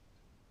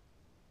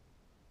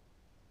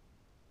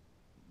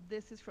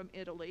 This is from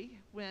Italy.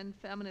 When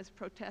feminists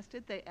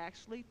protested, they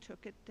actually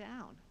took it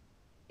down.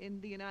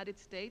 In the United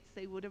States,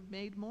 they would have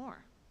made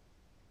more.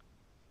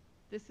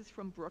 This is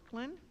from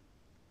Brooklyn,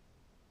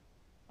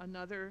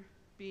 another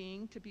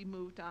being to be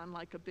moved on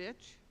like a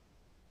bitch.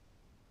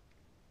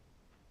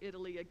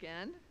 Italy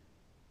again,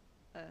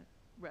 a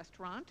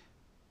restaurant.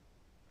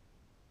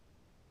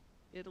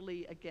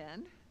 Italy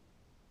again,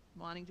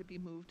 wanting to be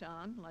moved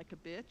on like a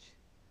bitch.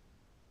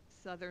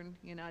 Southern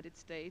United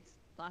States,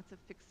 lots of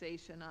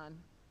fixation on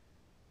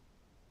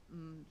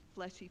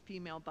fleshy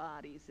female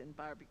bodies in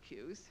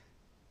barbecues.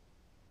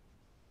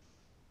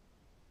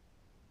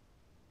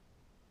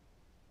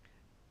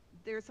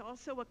 There's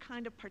also a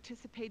kind of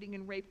participating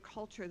in rape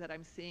culture that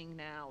I'm seeing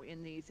now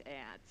in these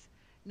ads.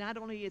 Not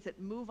only is it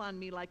move on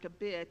me like a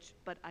bitch,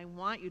 but I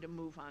want you to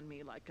move on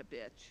me like a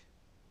bitch.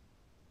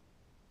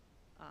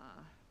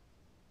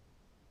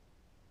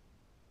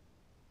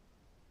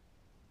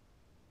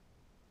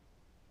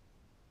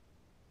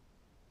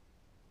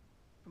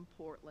 From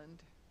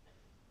Portland.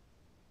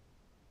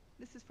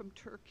 This is from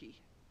Turkey.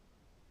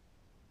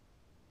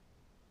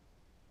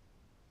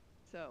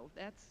 So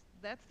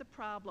that's the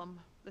problem,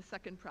 the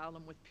second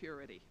problem with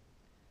purity.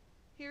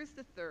 Here's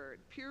the third,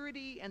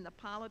 purity and the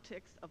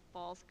politics of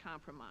false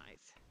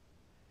compromise.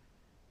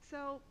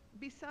 So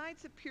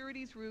besides the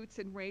purity's roots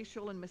in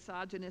racial and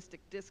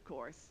misogynistic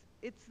discourse,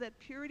 it's that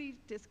purity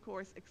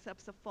discourse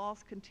accepts a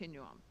false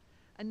continuum,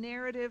 a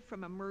narrative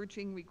from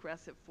emerging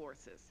regressive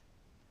forces.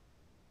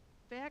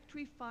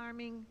 Factory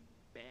farming,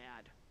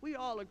 bad. We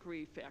all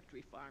agree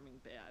factory farming,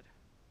 bad.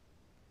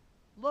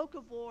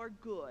 Locavore,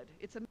 good.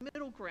 It's a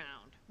middle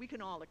ground. We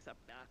can all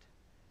accept that.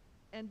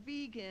 And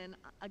vegan,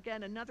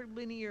 again, another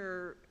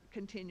linear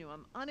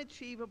continuum,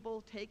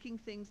 unachievable, taking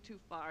things too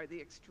far,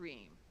 the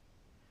extreme.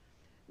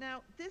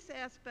 Now, this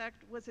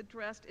aspect was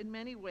addressed in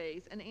many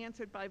ways and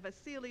answered by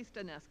Vasily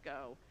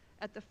Stanesco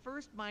at the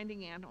first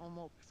Minding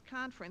Animals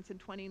conference in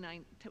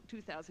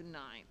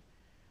 2009.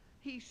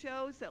 He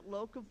shows that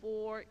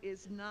locavore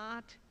is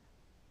not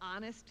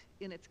honest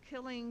in its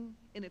killing,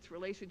 in its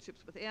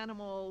relationships with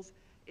animals,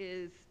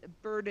 is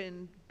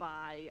burdened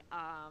by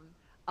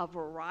a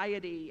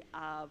variety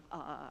of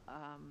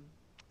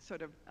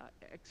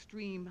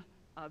extreme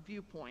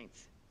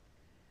viewpoints.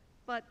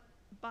 But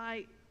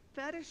by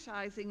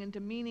fetishizing and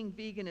demeaning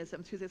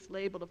veganism through this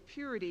label of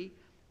purity,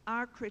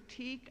 our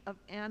critique of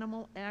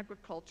animal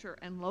agriculture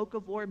and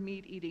locavore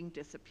meat eating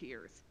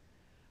disappears.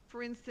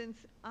 For instance,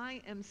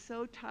 I am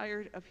so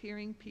tired of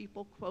hearing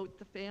people quote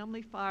the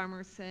family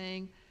farmer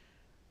saying,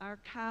 our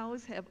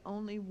cows have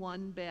only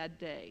one bad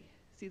day.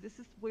 See, this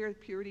is where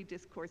purity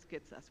discourse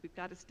gets us. We've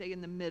got to stay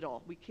in the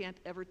middle. We can't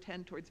ever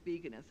tend towards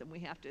veganism. We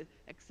have to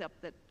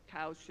accept that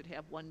cows should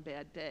have one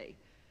bad day.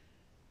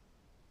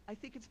 I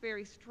think it's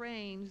very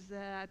strange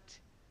that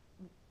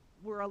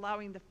we're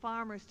allowing the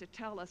farmers to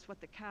tell us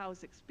what the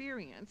cows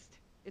experienced,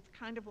 It's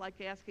kind of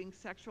like asking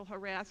sexual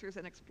harassers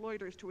and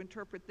exploiters to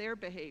interpret their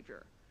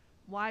behavior.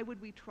 Why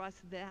would we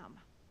trust them?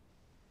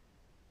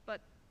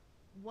 But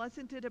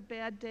wasn't it a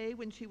bad day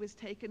when she was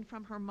taken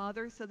from her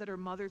mother so that her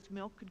mother's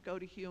milk could go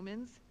to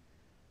humans?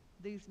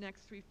 These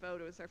next three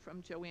photos are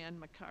from Joanne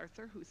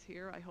MacArthur, who's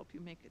here. I hope you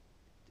make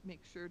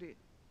sure to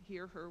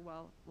hear her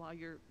while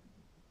you're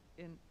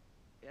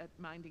at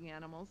Minding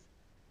Animals.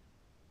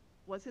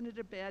 Wasn't it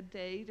a bad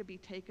day to be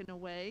taken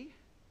away,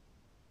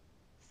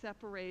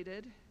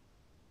 separated,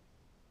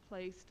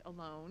 placed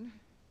alone?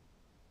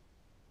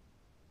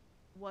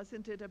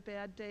 Wasn't it a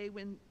bad day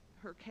when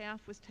her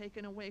calf was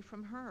taken away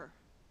from her?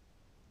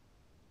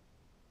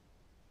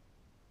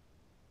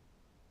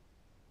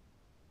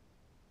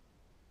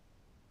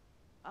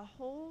 A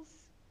whole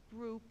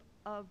group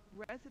of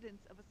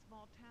residents of a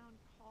small town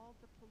called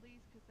the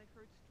police because they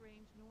heard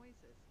strange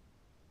noises.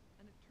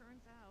 And it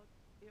turns out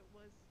it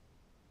was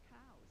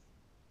cows.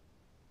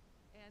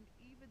 And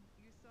even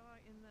you saw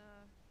in the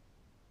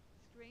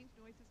strange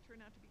noises turn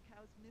out to be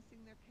cows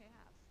missing their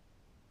calves.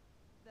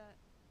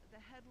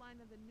 The headline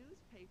of the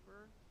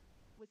newspaper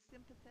was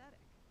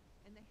sympathetic,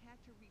 and they had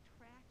to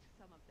retract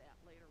some of that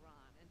later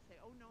on and say,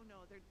 oh, no,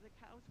 the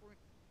cows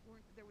weren't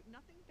there was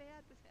nothing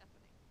bad was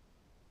happening.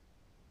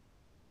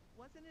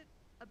 Wasn't it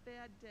a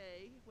bad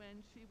day when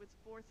she was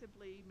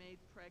forcibly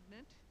made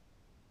pregnant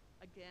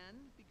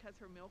again because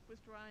her milk was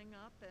drying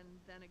up, and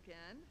then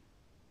again?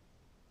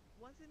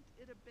 Wasn't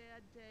it a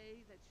bad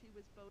day that she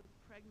was both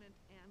pregnant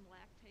and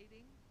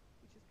lactating,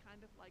 which is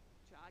kind of like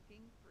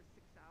jogging for 6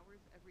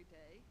 hours every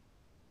day?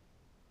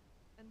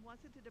 And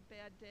wasn't it a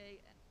bad day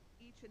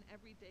each and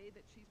every day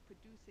that she's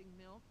producing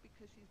milk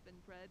because she's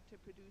been bred to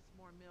produce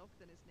more milk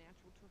than is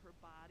natural to her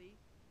body?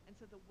 And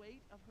so the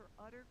weight of her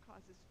udder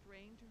causes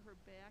strain to her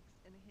backs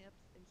and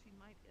hips, and she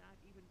might not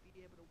even be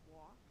able to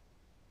walk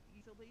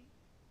easily.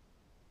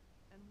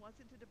 And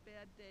wasn't it a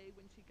bad day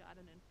when she got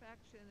an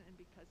infection, and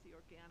because the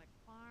organic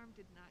farm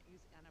did not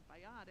use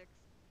antibiotics,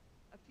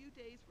 a few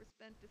days were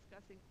spent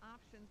discussing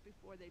options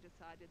before they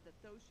decided that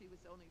though she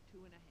was only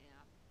 2.5,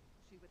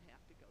 she would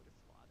have to go to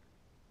slaughter.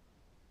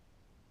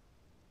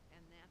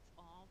 And that's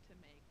all to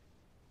make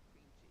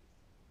cream cheese.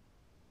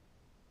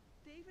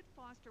 David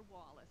Foster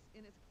Wallace,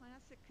 in his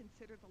classic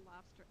Consider the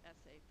Lobster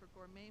essay for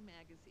Gourmet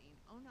magazine,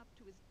 owned up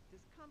to his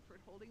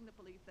discomfort holding the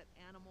belief that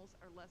animals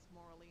are less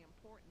morally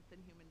important than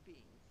human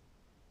beings,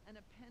 and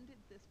appended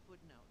this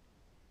footnote,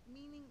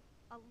 meaning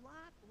a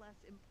lot less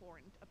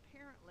important,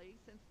 apparently,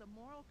 since the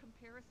moral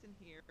comparison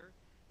here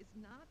is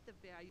not the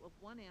value of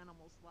one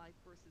animal's life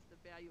versus the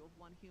value of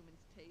one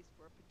human's taste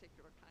for a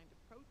particular kind of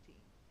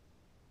protein,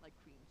 like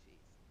cream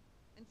cheese.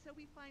 And so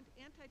we find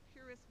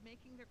anti-purists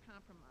making their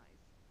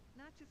compromise,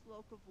 not just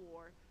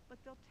locavore, but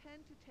they'll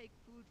tend to take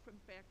food from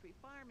factory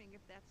farming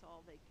if that's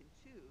all they can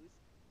choose,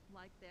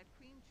 like that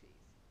cream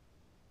cheese.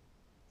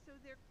 So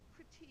their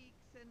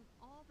critiques and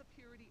all the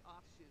purity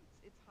offshoots,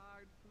 it's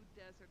hard, food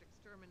desert,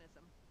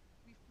 exterminism,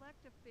 reflect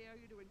a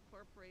failure to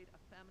incorporate a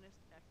feminist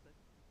ethic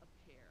of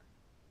care.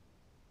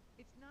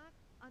 It's not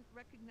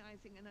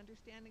recognizing an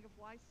understanding of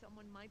why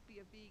someone might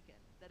be a vegan,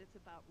 that it's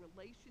about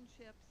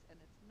relationships and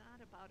it's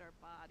not about our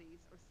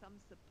bodies or some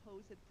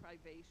supposed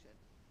privation,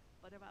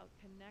 but about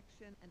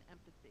connection and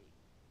empathy.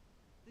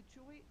 The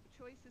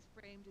choice is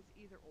framed as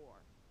either or.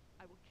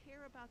 I will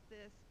care about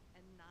this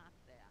and not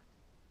that.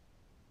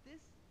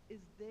 This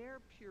is their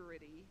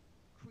purity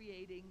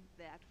creating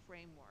that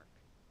framework.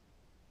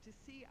 To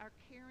see our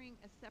caring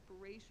as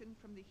separation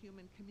from the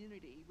human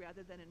community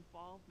rather than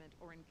involvement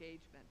or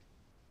engagement.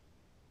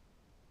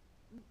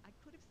 I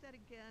could have said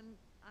again,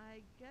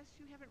 I guess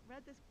you haven't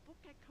read this book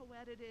I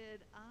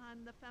co-edited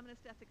on the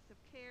feminist ethics of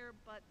care,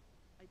 but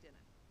I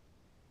didn't.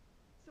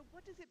 So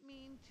what does it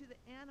mean to the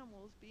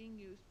animals being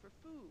used for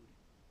food?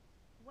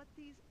 What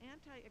these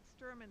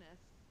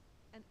anti-exterminists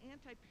and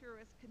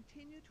anti-purists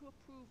continue to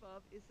approve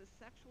of is the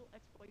sexual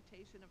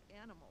exploitation of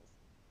animals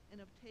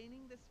in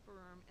obtaining the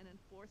sperm and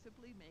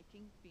forcibly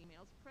making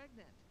females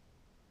pregnant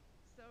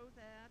so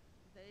that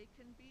they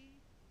can be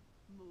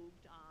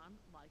moved on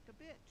like a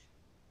bitch.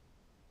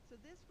 So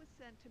this was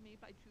sent to me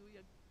by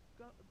Julia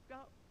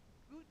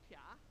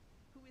Gutya,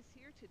 who is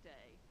here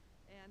today,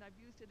 and I've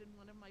used it in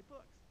one of my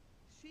books.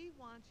 She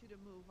wants you to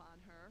move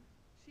on her.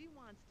 She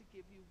wants to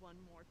give you one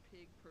more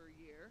pig per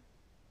year,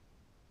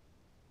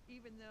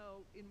 even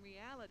though in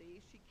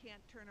reality she can't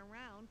turn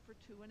around for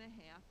 2.5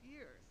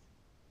 years.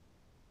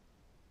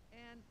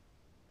 And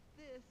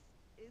this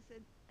is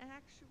an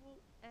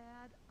actual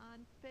ad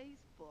on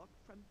Facebook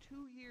from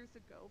 2 years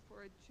ago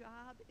for a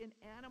job in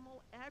animal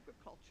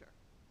agriculture.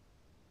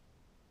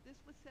 This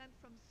was sent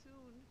from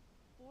Soon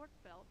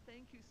Borkfeld.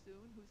 Thank you,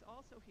 Soon, who's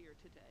also here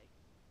today.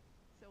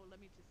 So let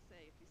me just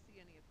say, if you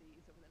see any of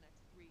these over the next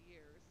 3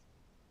 years,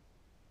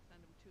 send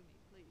them to me,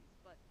 please.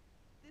 But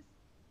this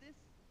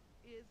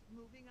is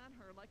moving on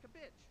her like a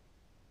bitch.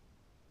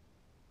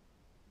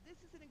 This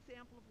is an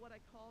example of what I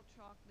call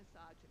chalk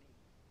misogyny.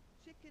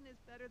 Chicken is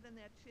better than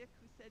that chick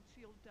who said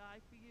she'll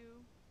die for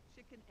you.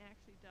 Chicken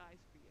actually dies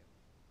for you.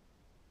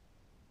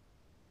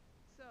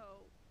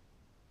 So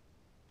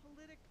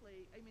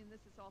politically, I mean,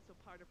 this is also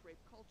part of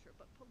rape culture,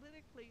 but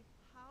politically,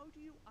 how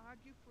do you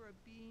argue for a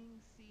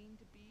being seen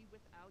to be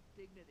without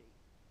dignity?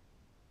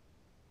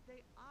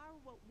 They are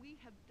what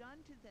we have done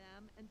to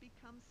them and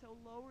become so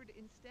lowered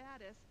in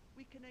status,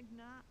 we can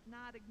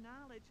not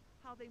acknowledge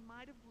how they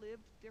might have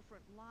lived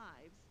different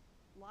lives,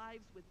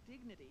 lives with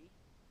dignity,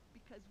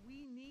 because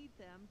we need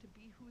them to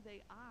be who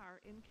they are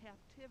in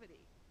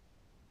captivity.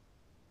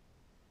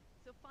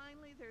 So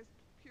finally, there's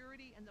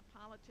purity and the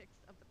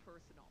politics of the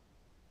personal.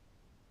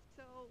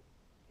 So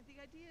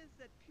the idea is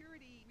that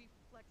purity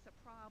reflects a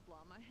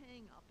problem, a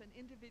hang-up, an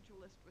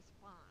individualist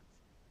response,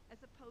 as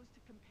opposed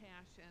to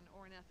compassion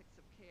or an ethics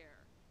of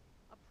care,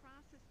 a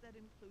process that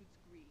includes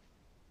grief.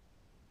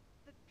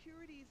 That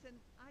purity is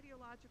an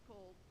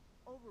ideological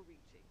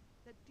overreaching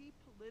that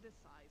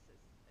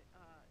depoliticizes,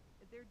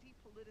 they're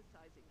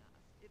depoliticizing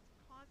us. It's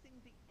causing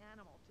the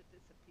animal to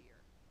disappear.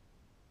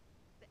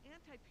 The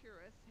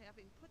anti-purists,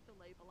 having put the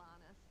label on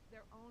us,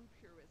 their own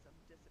purism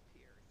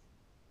disappears,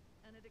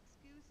 and it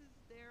excuses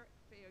their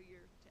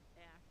failure to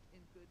act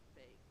in good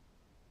faith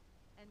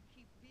and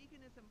keep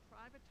veganism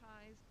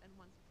privatized, and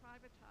once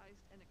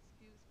privatized, an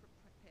excuse for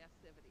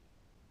passivity.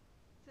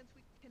 Since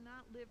we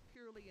cannot live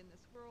purely in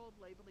this world,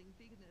 labeling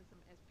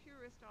veganism as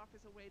purist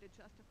offers a way to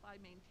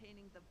justify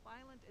maintaining the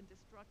violent and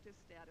destructive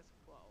status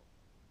quo.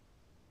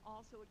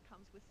 Also, it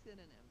comes with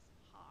synonyms: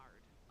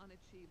 hard,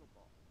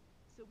 unachievable.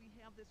 So we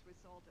have this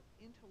result of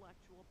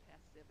intellectual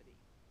passivity.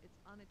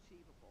 It's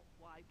unachievable.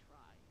 Why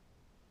try?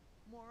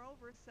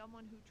 Moreover,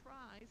 someone who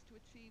tries to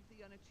achieve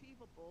the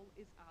unachievable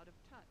is out of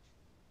touch.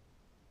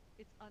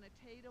 It's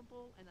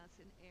unattainable and thus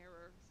in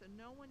error, so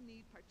no one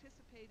need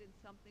participate in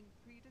something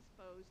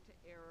predisposed to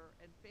error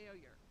and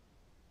failure.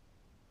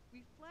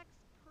 Reflects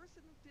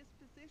personal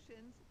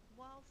dispositions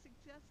while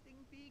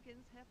suggesting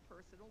vegans have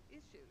personal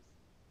issues.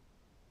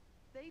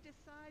 They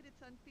decide it's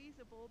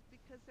unfeasible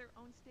because their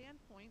own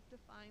standpoint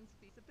defines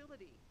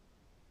feasibility.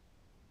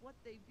 What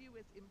they view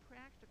as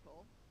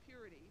impractical,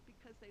 purity,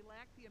 because they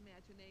lack the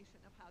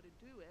imagination of how to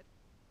do it,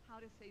 how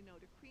to say no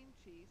to cream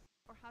cheese,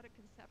 or how to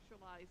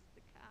conceptualize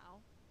the cow,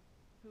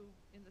 who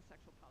in the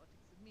sexual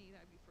politics of meat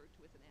I referred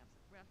to as an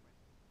absent referent.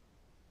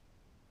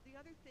 The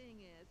other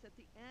thing is that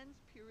the ends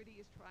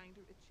purity is trying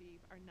to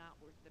achieve are not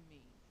worth the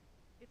means.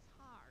 It's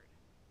hard.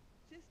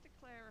 Just to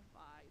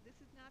clarify, this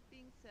is not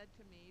being said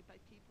to me by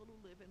people who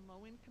live in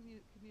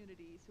low-income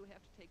communities who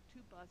have to take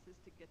 2 buses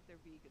to get their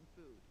vegan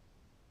food.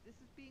 This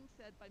is being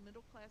said by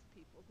middle-class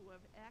people who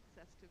have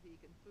access to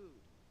vegan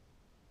food.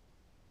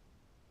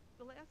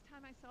 The last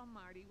time I saw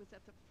Marti was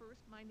at the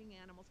first Minding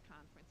Animals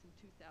conference in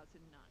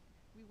 2009.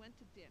 We went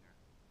to dinner.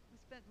 We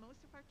spent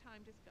most of our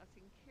time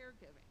discussing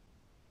caregiving.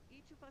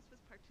 Each of us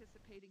was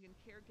participating in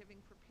caregiving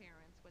for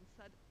parents when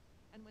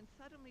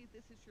suddenly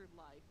this is your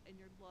life and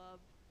your love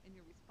and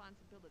your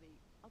responsibility,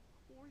 of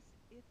course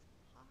it's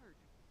hard.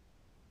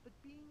 But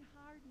being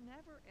hard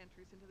never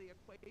enters into the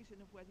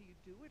equation of whether you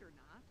do it or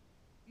not.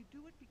 You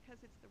do it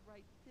because it's the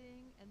right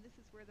thing, and this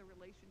is where the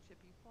relationship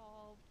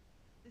evolved.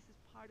 This is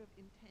part of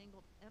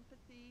entangled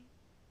empathy,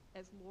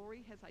 as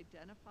Lori has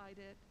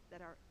identified it, that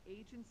our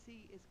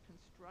agency is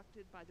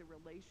constructed by the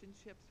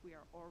relationships we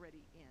are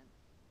already in.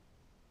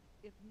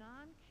 If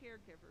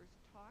non-caregivers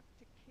talk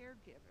to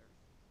caregivers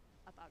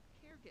about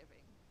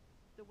caregiving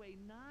the way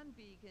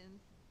non-vegans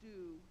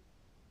do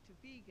to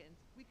vegans,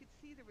 we could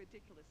see the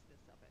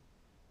ridiculousness of it.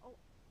 Oh,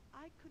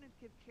 I couldn't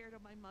give care to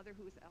my mother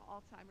who has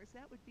Alzheimer's.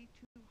 That would be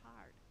too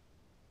hard.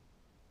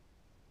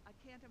 I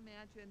can't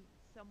imagine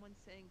someone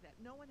saying that.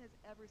 No one has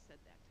ever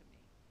said that to me.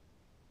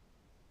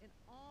 In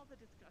all the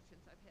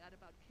discussions I've had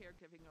about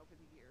caregiving over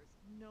the years,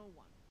 no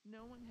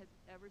one has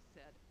ever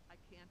said, I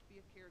can't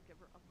be a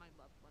caregiver of my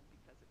loved one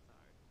because it's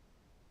hard.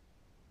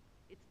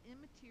 It's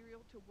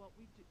immaterial to what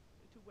we do,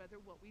 to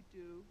whether what we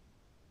do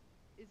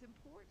is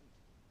important.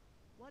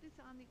 What is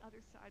on the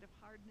other side of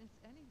hardness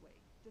anyway?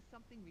 Does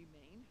something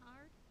remain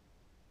hard?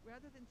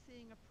 Rather than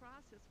seeing a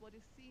process, what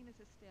is seen as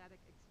a static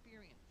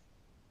experience.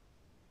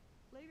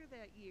 Later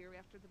that year,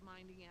 after the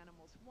Minding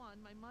Animals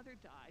won, my mother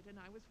died, and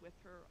I was with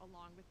her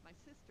along with my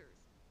sisters.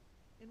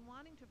 In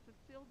wanting to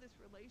fulfill this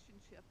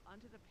relationship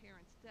unto the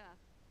parent's death,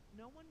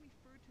 no one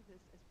referred to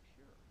this as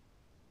pure.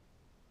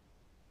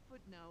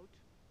 Footnote,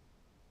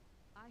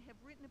 I have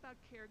written about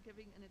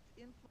caregiving and its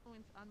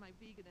influence on my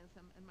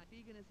veganism and my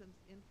veganism's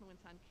influence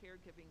on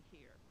caregiving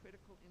here.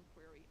 Critical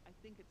Inquiry. I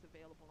think it's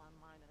available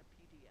online in a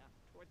PDF,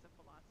 Towards a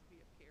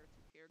Philosophy of Care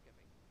Through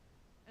Caregiving.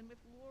 And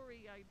with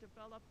Lori, I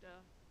developed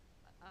a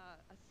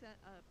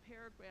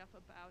paragraph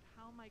about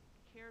how my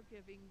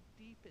caregiving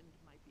deepened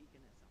my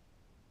veganism.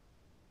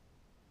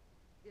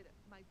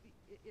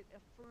 It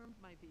affirmed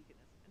my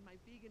veganism, and my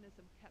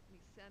veganism kept me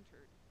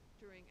centered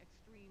during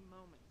extreme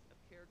moments of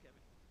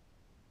caregiving.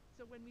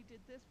 So when we did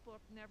this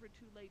book, Never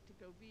Too Late to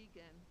Go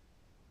Vegan,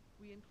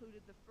 we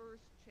included the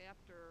first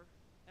chapter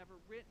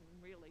ever written,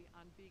 really,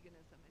 on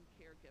veganism and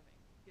caregiving,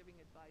 giving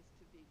advice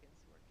to vegans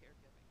who are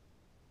caregiving.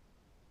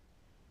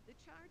 The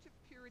charge of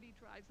purity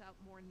drives out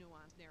more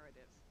nuanced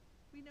narratives.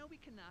 We know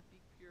we cannot be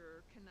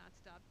pure, cannot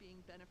stop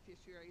being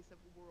beneficiaries of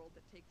a world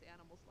that takes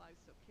animals' lives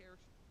so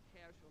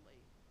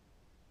casually.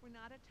 We're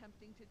not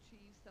attempting to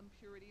achieve some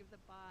purity of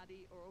the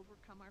body or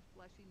overcome our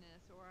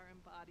fleshiness or our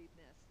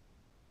embodiedness.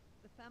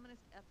 The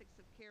feminist ethics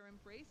of care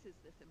embraces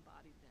this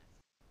embodiedness.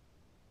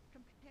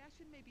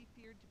 Compassion may be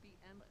feared to be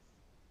endless.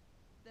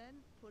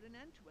 Then put an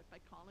end to it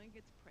by calling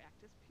its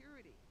practice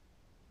purity.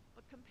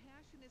 But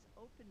compassion is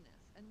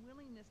openness and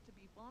willingness to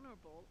be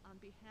vulnerable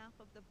on behalf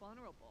of the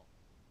vulnerable.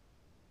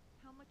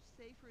 How much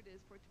safer it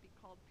is for it to be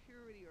called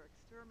purity or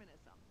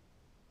exterminism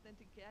than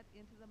to get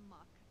into the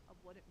muck of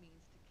what it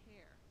means to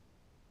care.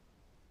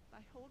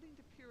 By holding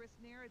to purist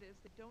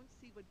narratives, they don't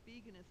see what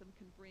veganism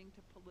can bring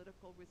to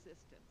political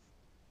resistance.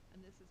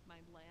 And this is my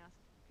last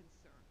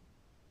concern.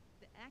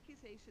 The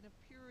accusation of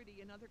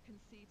purity and other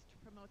conceits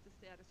to promote the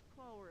status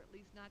quo, or at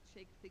least not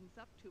shake things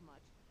up too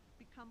much,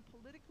 become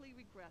politically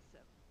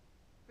regressive.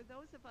 For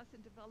those of us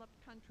in developed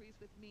countries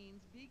with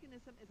means,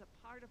 veganism is a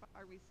part of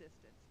our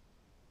resistance.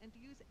 And to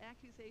use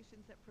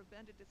accusations that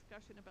prevent a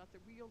discussion about the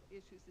real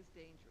issues is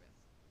dangerous.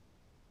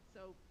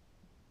 So,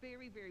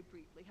 very, very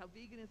briefly, how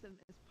veganism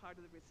is part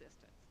of the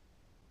resistance.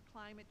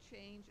 Climate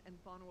change and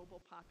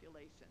vulnerable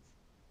populations.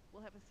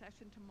 We'll have a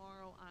session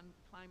tomorrow on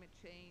climate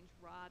change.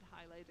 Rod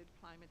highlighted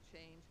climate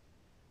change.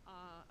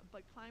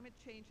 But climate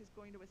change is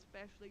going to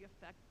especially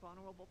affect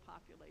vulnerable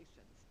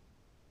populations.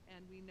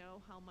 And we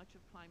know how much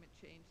of climate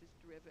change is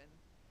driven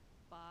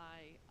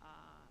by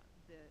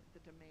the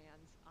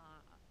demands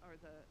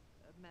or the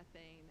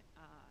methane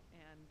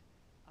and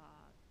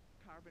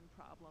carbon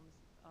problems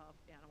of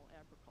animal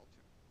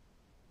agriculture.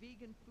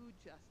 Vegan food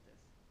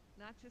justice,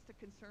 not just a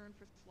concern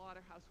for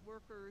slaughterhouse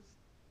workers,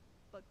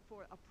 but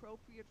for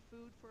appropriate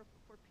food for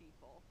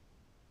people,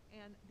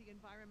 and the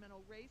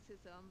environmental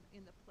racism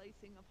in the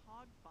placing of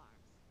hog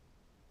farms,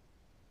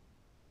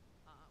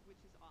 which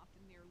is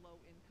often near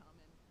low income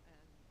and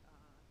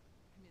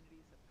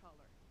communities of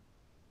color.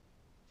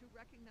 To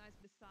recognize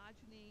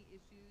misogyny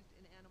is used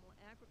in animal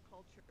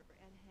agriculture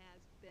and has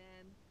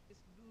been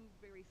just moved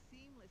very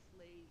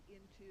seamlessly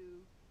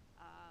into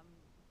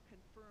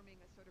confirming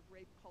a sort of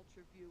rape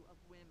culture view of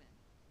women.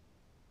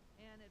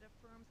 And it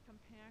affirms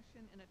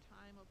compassion in a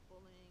time of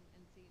bullying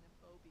and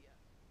xenophobia.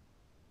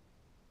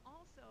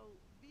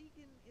 Also,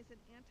 vegan is an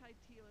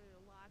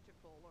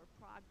anti-teleological or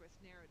progress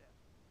narrative.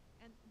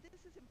 And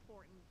this is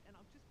important, and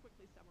I'll just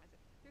quickly summarize it.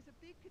 There's a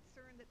big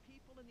concern that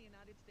people in the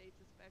United States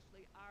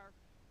especially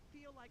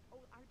feel like,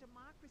 oh, our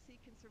democracy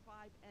can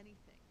survive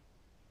anything.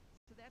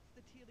 So that's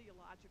the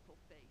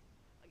teleological faith.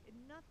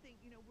 Nothing,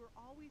 we're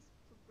always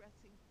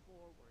progressing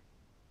forward.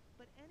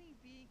 But any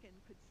vegan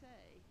could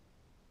say,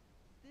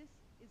 this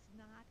is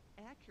not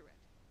accurate.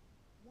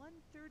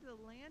 1/3 of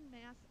the land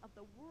mass of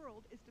the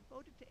world is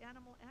devoted to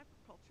animal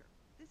agriculture.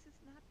 This is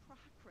not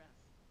progress.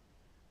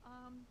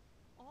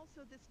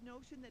 Also, this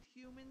notion that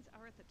humans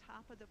are at the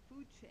top of the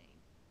food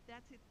chain,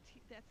 that's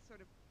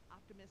sort of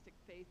optimistic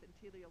faith and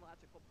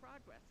teleological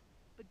progress.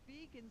 But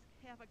vegans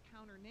have a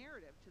counter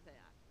narrative to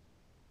that.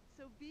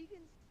 So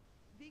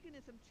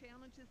veganism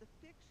challenges the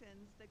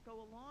fictions that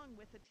go along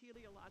with the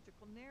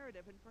teleological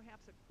narrative and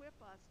perhaps equip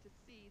us to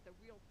see the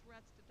real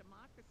threats to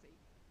democracy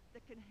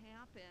that can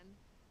happen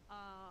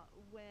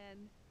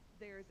when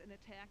there's an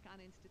attack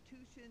on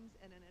institutions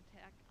and an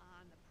attack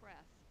on the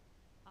press.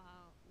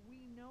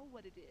 We know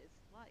what it is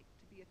like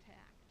to be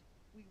attacked.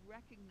 We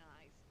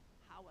recognize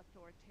how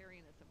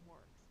authoritarianism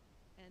works,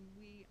 and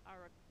we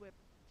are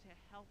equipped to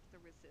help the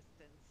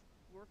resistance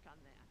work on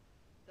that.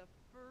 The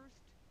first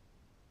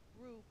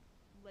group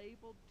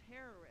labeled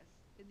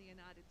terrorists in the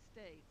United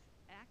States,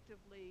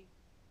 actively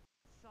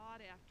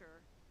sought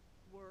after,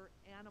 were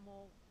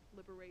animal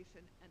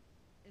liberation and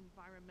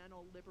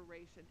environmental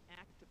liberation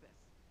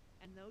activists.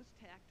 And those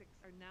tactics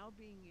are now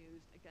being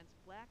used against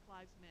Black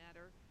Lives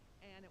Matter,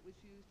 and it was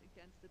used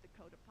against the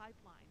Dakota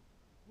Pipeline.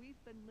 We've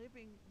been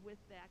living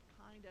with that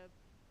kind of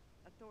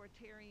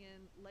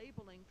authoritarian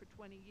labeling for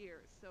 20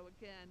 years. So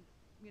again,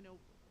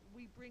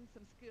 we bring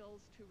some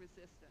skills to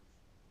resistance.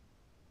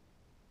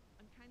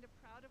 I'm kind of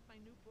proud of my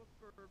new book,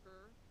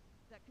 Burger,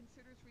 that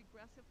considers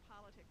regressive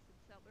politics and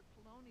settler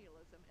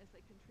colonialism as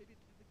they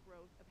contributed to the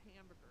growth of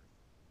hamburgers.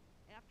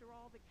 After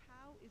all, the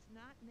cow is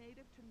not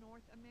native to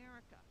North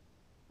America,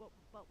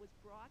 but was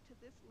brought to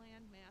this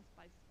landmass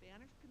by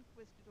Spanish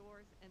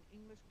conquistadors and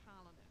English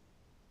colonists.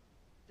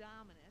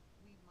 Dominant,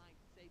 we might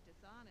say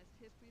dishonest,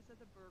 histories of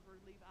the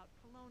burger leave out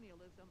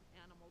colonialism,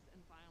 animals,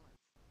 and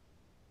violence.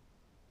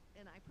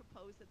 And I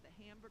propose that the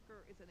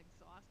hamburger is an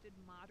exhausted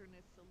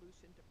modernist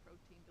solution to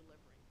protein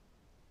delivery.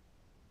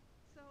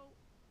 So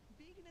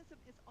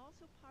veganism is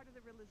also part of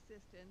the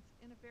resistance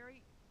in a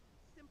very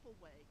simple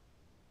way.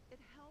 It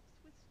helps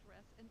with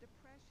stress and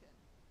depression.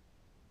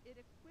 It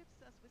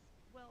equips us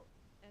with,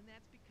 and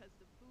that's because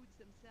the foods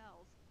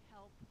themselves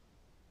help.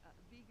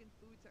 Vegan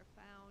foods are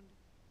found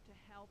to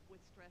help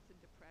with stress and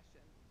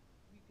depression.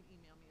 You can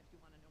email me if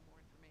you want to know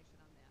more information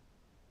on that.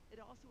 It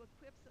also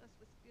equips us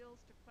with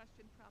skills to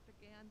question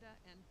propaganda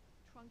and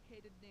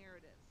truncated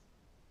narratives,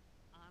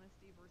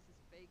 honesty versus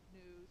fake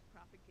news,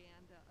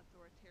 propaganda,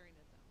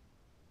 authoritarianism.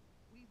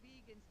 We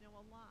vegans know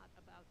a lot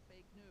about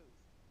fake news.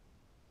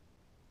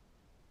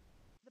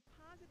 The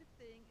positive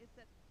thing is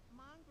that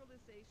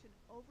mongrelization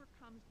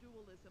overcomes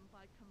dualism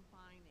by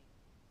combining.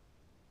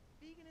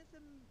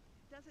 Veganism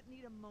doesn't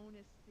need a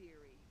monist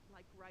theory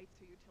like rights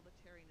or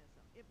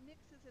utilitarianism. It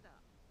mixes it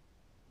up.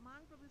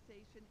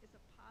 Mongrelization is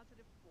a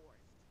positive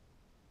force.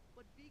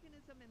 What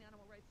veganism and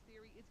animal rights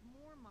theory is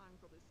more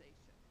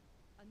mongrelization.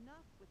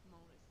 Enough with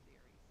monist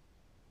theories.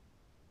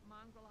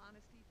 Mongrel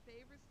honesty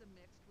favors the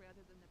mixed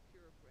rather than the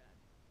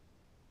purebred.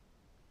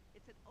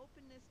 It's an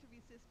openness to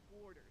resist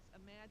borders,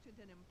 imagined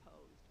and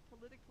imposed,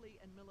 politically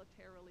and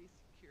militarily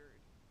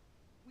secured.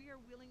 We are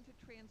willing to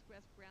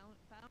transgress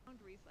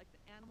boundaries like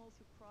the animals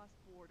who cross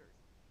borders,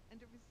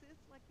 and to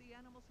resist like the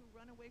animals who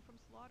run away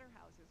from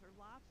slaughterhouses or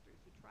lobsters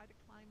who try to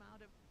climb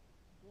out of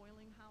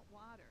boiling hot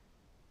water.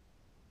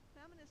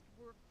 Feminist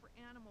work for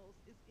animals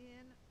is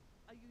in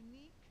a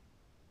unique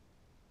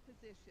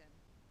position.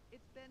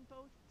 It's been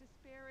both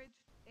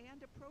disparaged and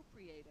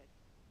appropriated.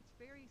 It's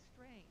very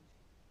strange.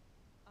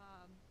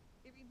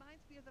 It reminds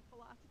me of the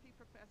philosophy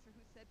professor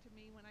who said to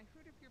me, when I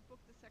heard of your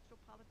book, The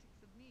Sexual Politics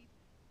of Meat,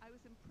 I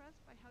was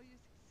impressed by how you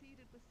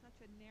succeeded with such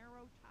a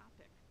narrow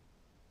topic.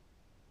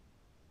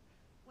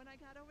 When I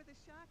got over the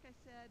shock, I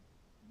said,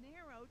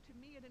 narrow, to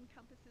me it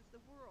encompasses the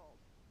world.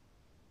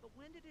 But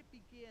when did it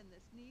begin,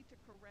 this need to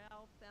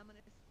corral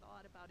feminist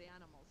thought about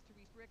animals, to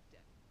restrict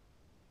it?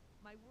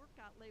 My work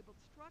got labeled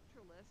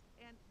structuralist,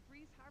 and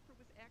Breeze Harper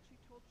was actually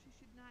told she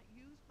should not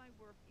use my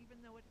work,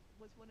 even though it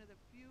was one of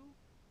the few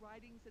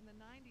writings in the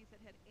 90s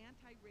that had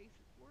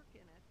anti-racist work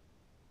in it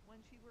when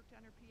she worked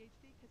on her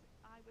PhD, because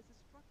I was a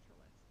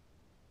structuralist.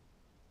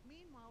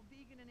 Meanwhile,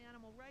 vegan and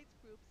animal rights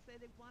groups say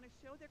they want to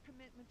show their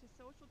commitment to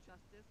social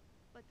justice,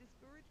 but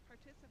discourage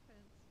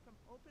participants from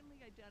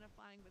openly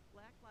identifying with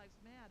Black Lives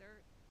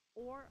Matter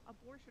or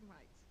abortion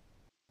rights.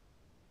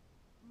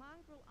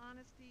 Mongrel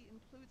honesty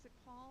includes a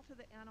call to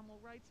the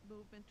animal rights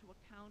movement to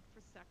account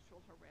for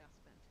sexual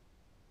harassment.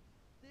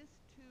 This,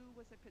 too,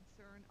 was a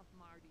concern of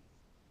Marti's.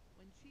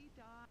 When she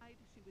died,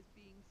 she was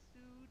being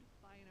sued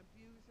by an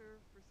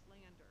abuser for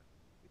slander,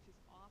 which is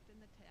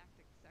often the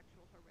tactic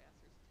sexual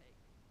harassers take.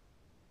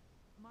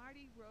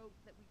 Marti wrote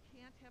that we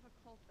can't have a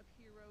cult of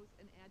heroes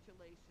and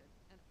adulation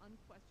and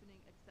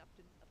unquestioning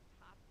acceptance of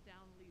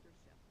top-down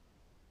leadership,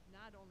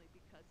 not only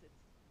because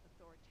it's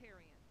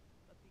authoritarian,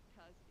 but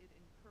because it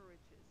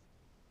encourages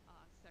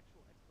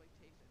sexual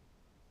exploitation.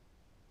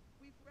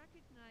 We've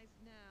recognized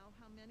now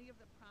how many of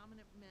the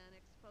prominent men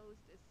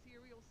exposed as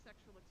serial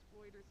sexual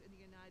exploiters in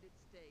the United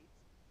States,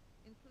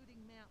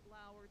 including Matt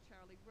Lauer,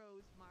 Charlie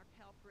Rose, Mark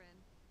Halperin,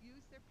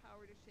 used their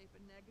power to shape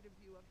a negative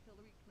view of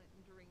Hillary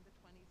Clinton during the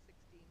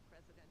 2016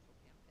 presidential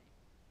campaign.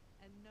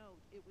 And note,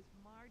 it was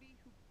Marti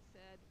who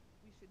said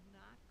we should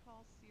not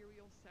call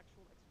serial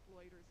sexual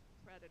exploiters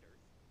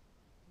predators.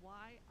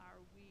 Why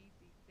are we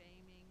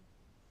defaming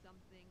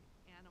something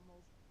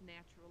animals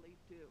naturally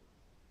do?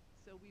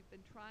 So we've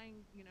been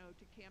trying,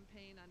 to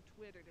campaign on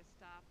Twitter to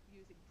stop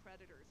using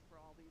predators for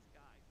all these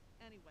guys.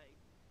 Anyway,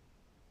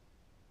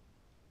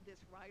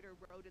 this writer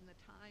wrote in the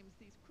Times,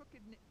 these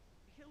crooked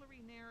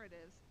Hillary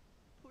narratives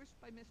pushed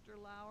by Mr.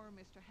 Lauer,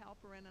 Mr.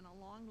 Halperin, and a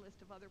long list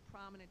of other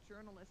prominent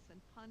journalists and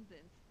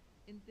pundits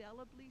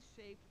indelibly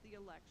shaped the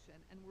election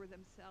and were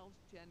themselves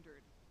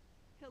gendered.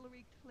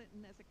 Hillary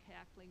Clinton as a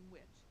cackling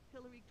witch.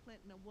 Hillary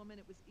Clinton, a woman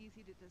it was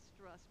easy to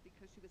distrust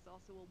because she was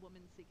also a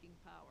woman seeking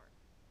power.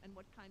 And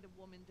what kind of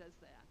woman does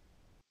that?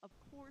 Of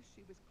course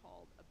she was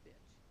called a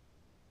bitch.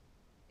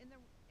 In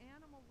the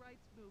animal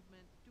rights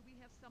movement, do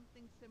we have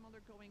something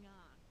similar going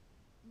on?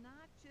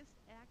 Not just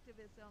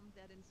activism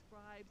that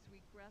inscribes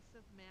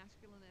regressive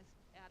masculinist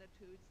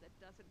attitudes that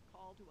doesn't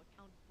call to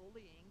account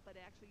bullying, but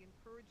actually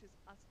encourages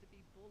us to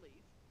be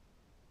bullies.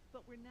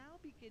 But we're now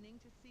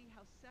beginning to see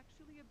how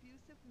sexually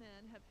abusive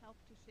men have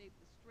helped to shape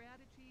the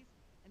strategies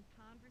and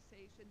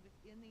conversation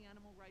within the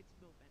animal rights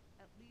movement,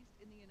 at least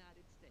in the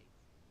United States.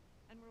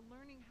 And we're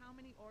learning how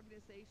many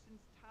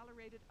organizations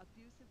tolerated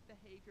abusive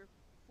behavior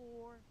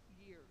for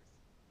years.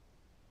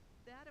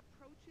 That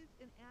approaches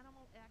in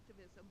animal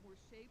activism were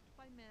shaped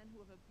by men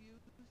who have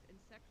abused and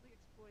sexually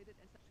exploited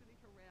and sexually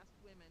harassed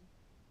women.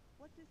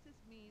 What does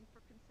this mean for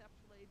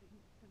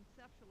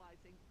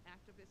conceptualizing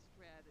activist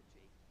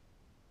strategy?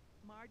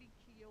 Marti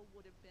Kheel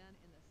would have been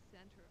in the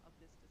center of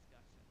this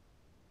discussion.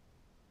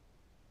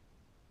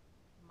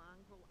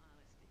 Mongrel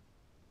honesty.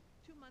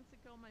 2 months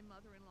ago, my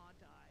mother-in-law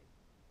died.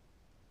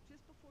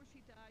 Just before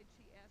she died,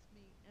 she asked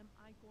me, am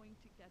I going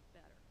to get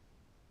better?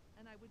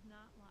 And I would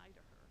not lie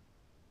to her.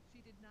 She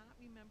did not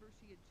remember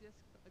she had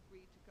just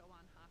agreed to go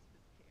on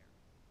hospice care.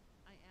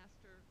 I asked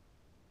her,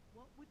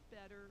 what would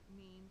better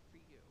mean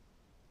for you?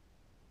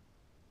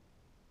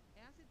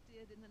 As it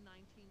did in the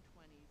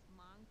 1920s,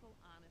 mongrel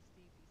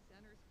honesty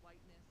decenters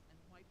whiteness and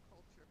white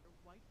culture,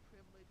 white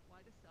privilege,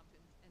 white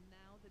assumptions, and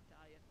now the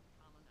diet of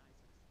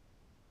colonizers.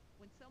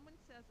 When someone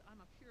says, I'm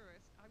a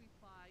purist, I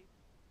reply,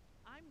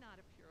 I'm not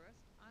a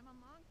purist, I'm a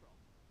mongrel.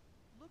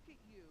 Look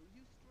at you,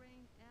 you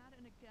strain at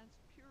and against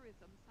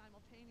purism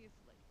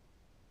simultaneously.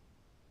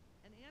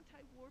 An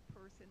anti-war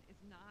person is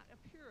not a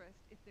purist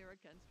if they're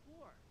against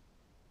war.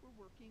 We're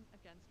working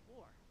against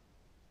war.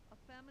 A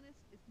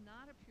feminist is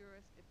not a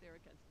purist if they're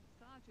against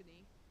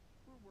misogyny.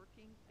 We're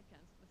working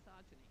against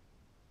misogyny.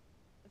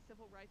 A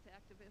civil rights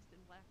activist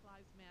and Black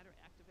Lives Matter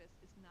activist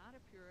is not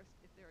a purist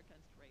if they're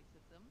against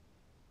racism.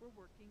 We're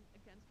working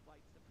against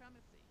white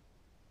supremacy.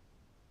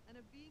 And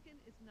a vegan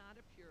is not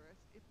a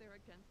purist if they're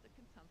against the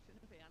consumption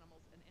of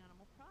animals and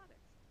animal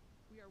products.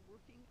 We are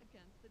working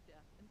against the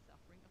death and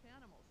suffering of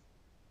animals.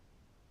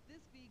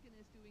 This vegan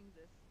is doing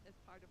this as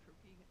part of her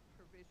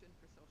vision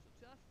for social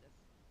justice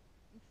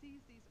and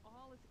sees these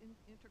all as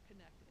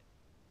interconnected.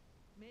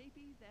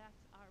 Maybe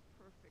that's our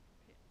perfect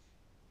pitch.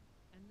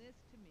 And this,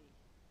 to me,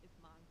 is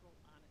mongrel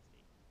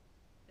honesty.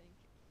 Thank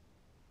you.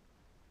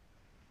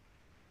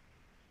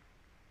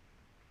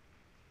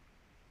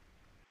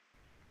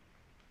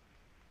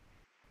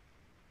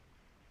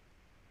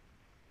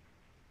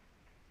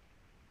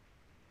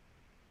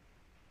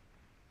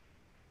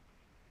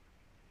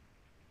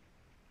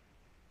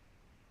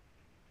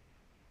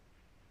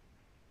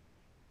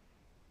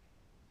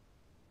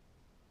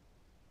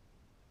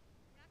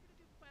 We're not going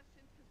to do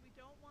questions because we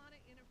don't want to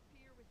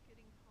interfere with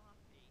getting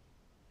coffee.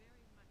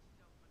 Very much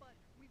don't want to But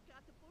interfere. we've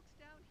got the books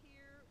down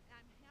here.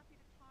 I'm happy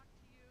to talk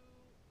to you.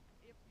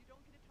 If you don't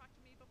get to talk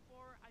to me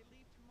before I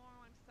leave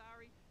tomorrow, I'm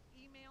sorry.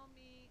 Email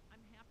me.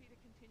 I'm happy to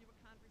continue a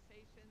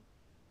conversation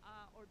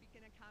or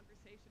begin a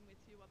conversation with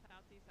you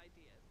about these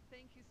ideas.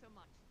 Thank you so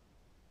much.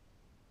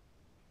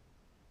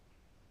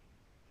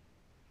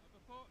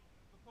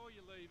 Before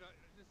you leave,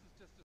 this is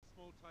just a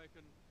small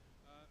token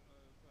of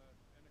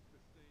Anna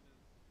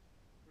Christina's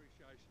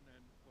appreciation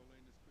and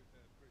Paulina's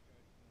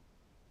appreciation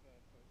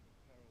of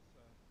Carol's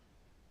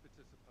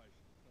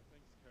participation. So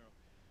thanks, Carol.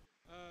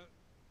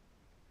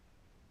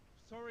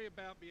 Sorry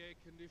about the air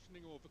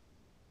conditioning or the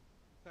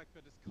fact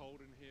that it's cold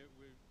in here.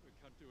 We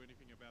can't do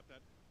anything about that.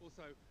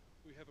 Also,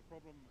 we have a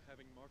problem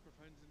having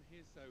microphones in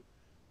here, so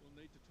we'll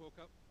need to talk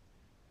up.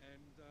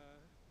 And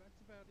that's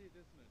about it,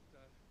 isn't it?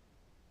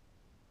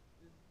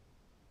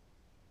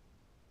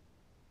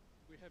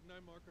 We have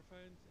no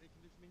microphones, air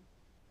conditioning.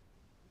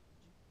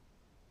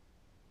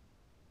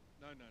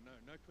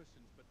 No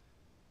questions. But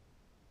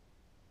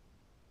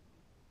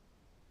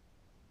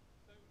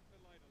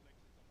the later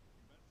lectures I'm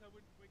talking about. So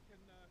we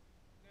can now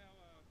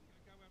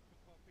go out for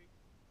coffee.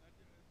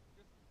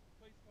 Just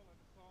please follow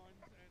the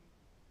signs, and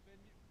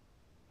then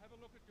have a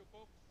look at your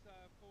books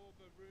for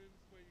the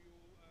rooms where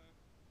you'll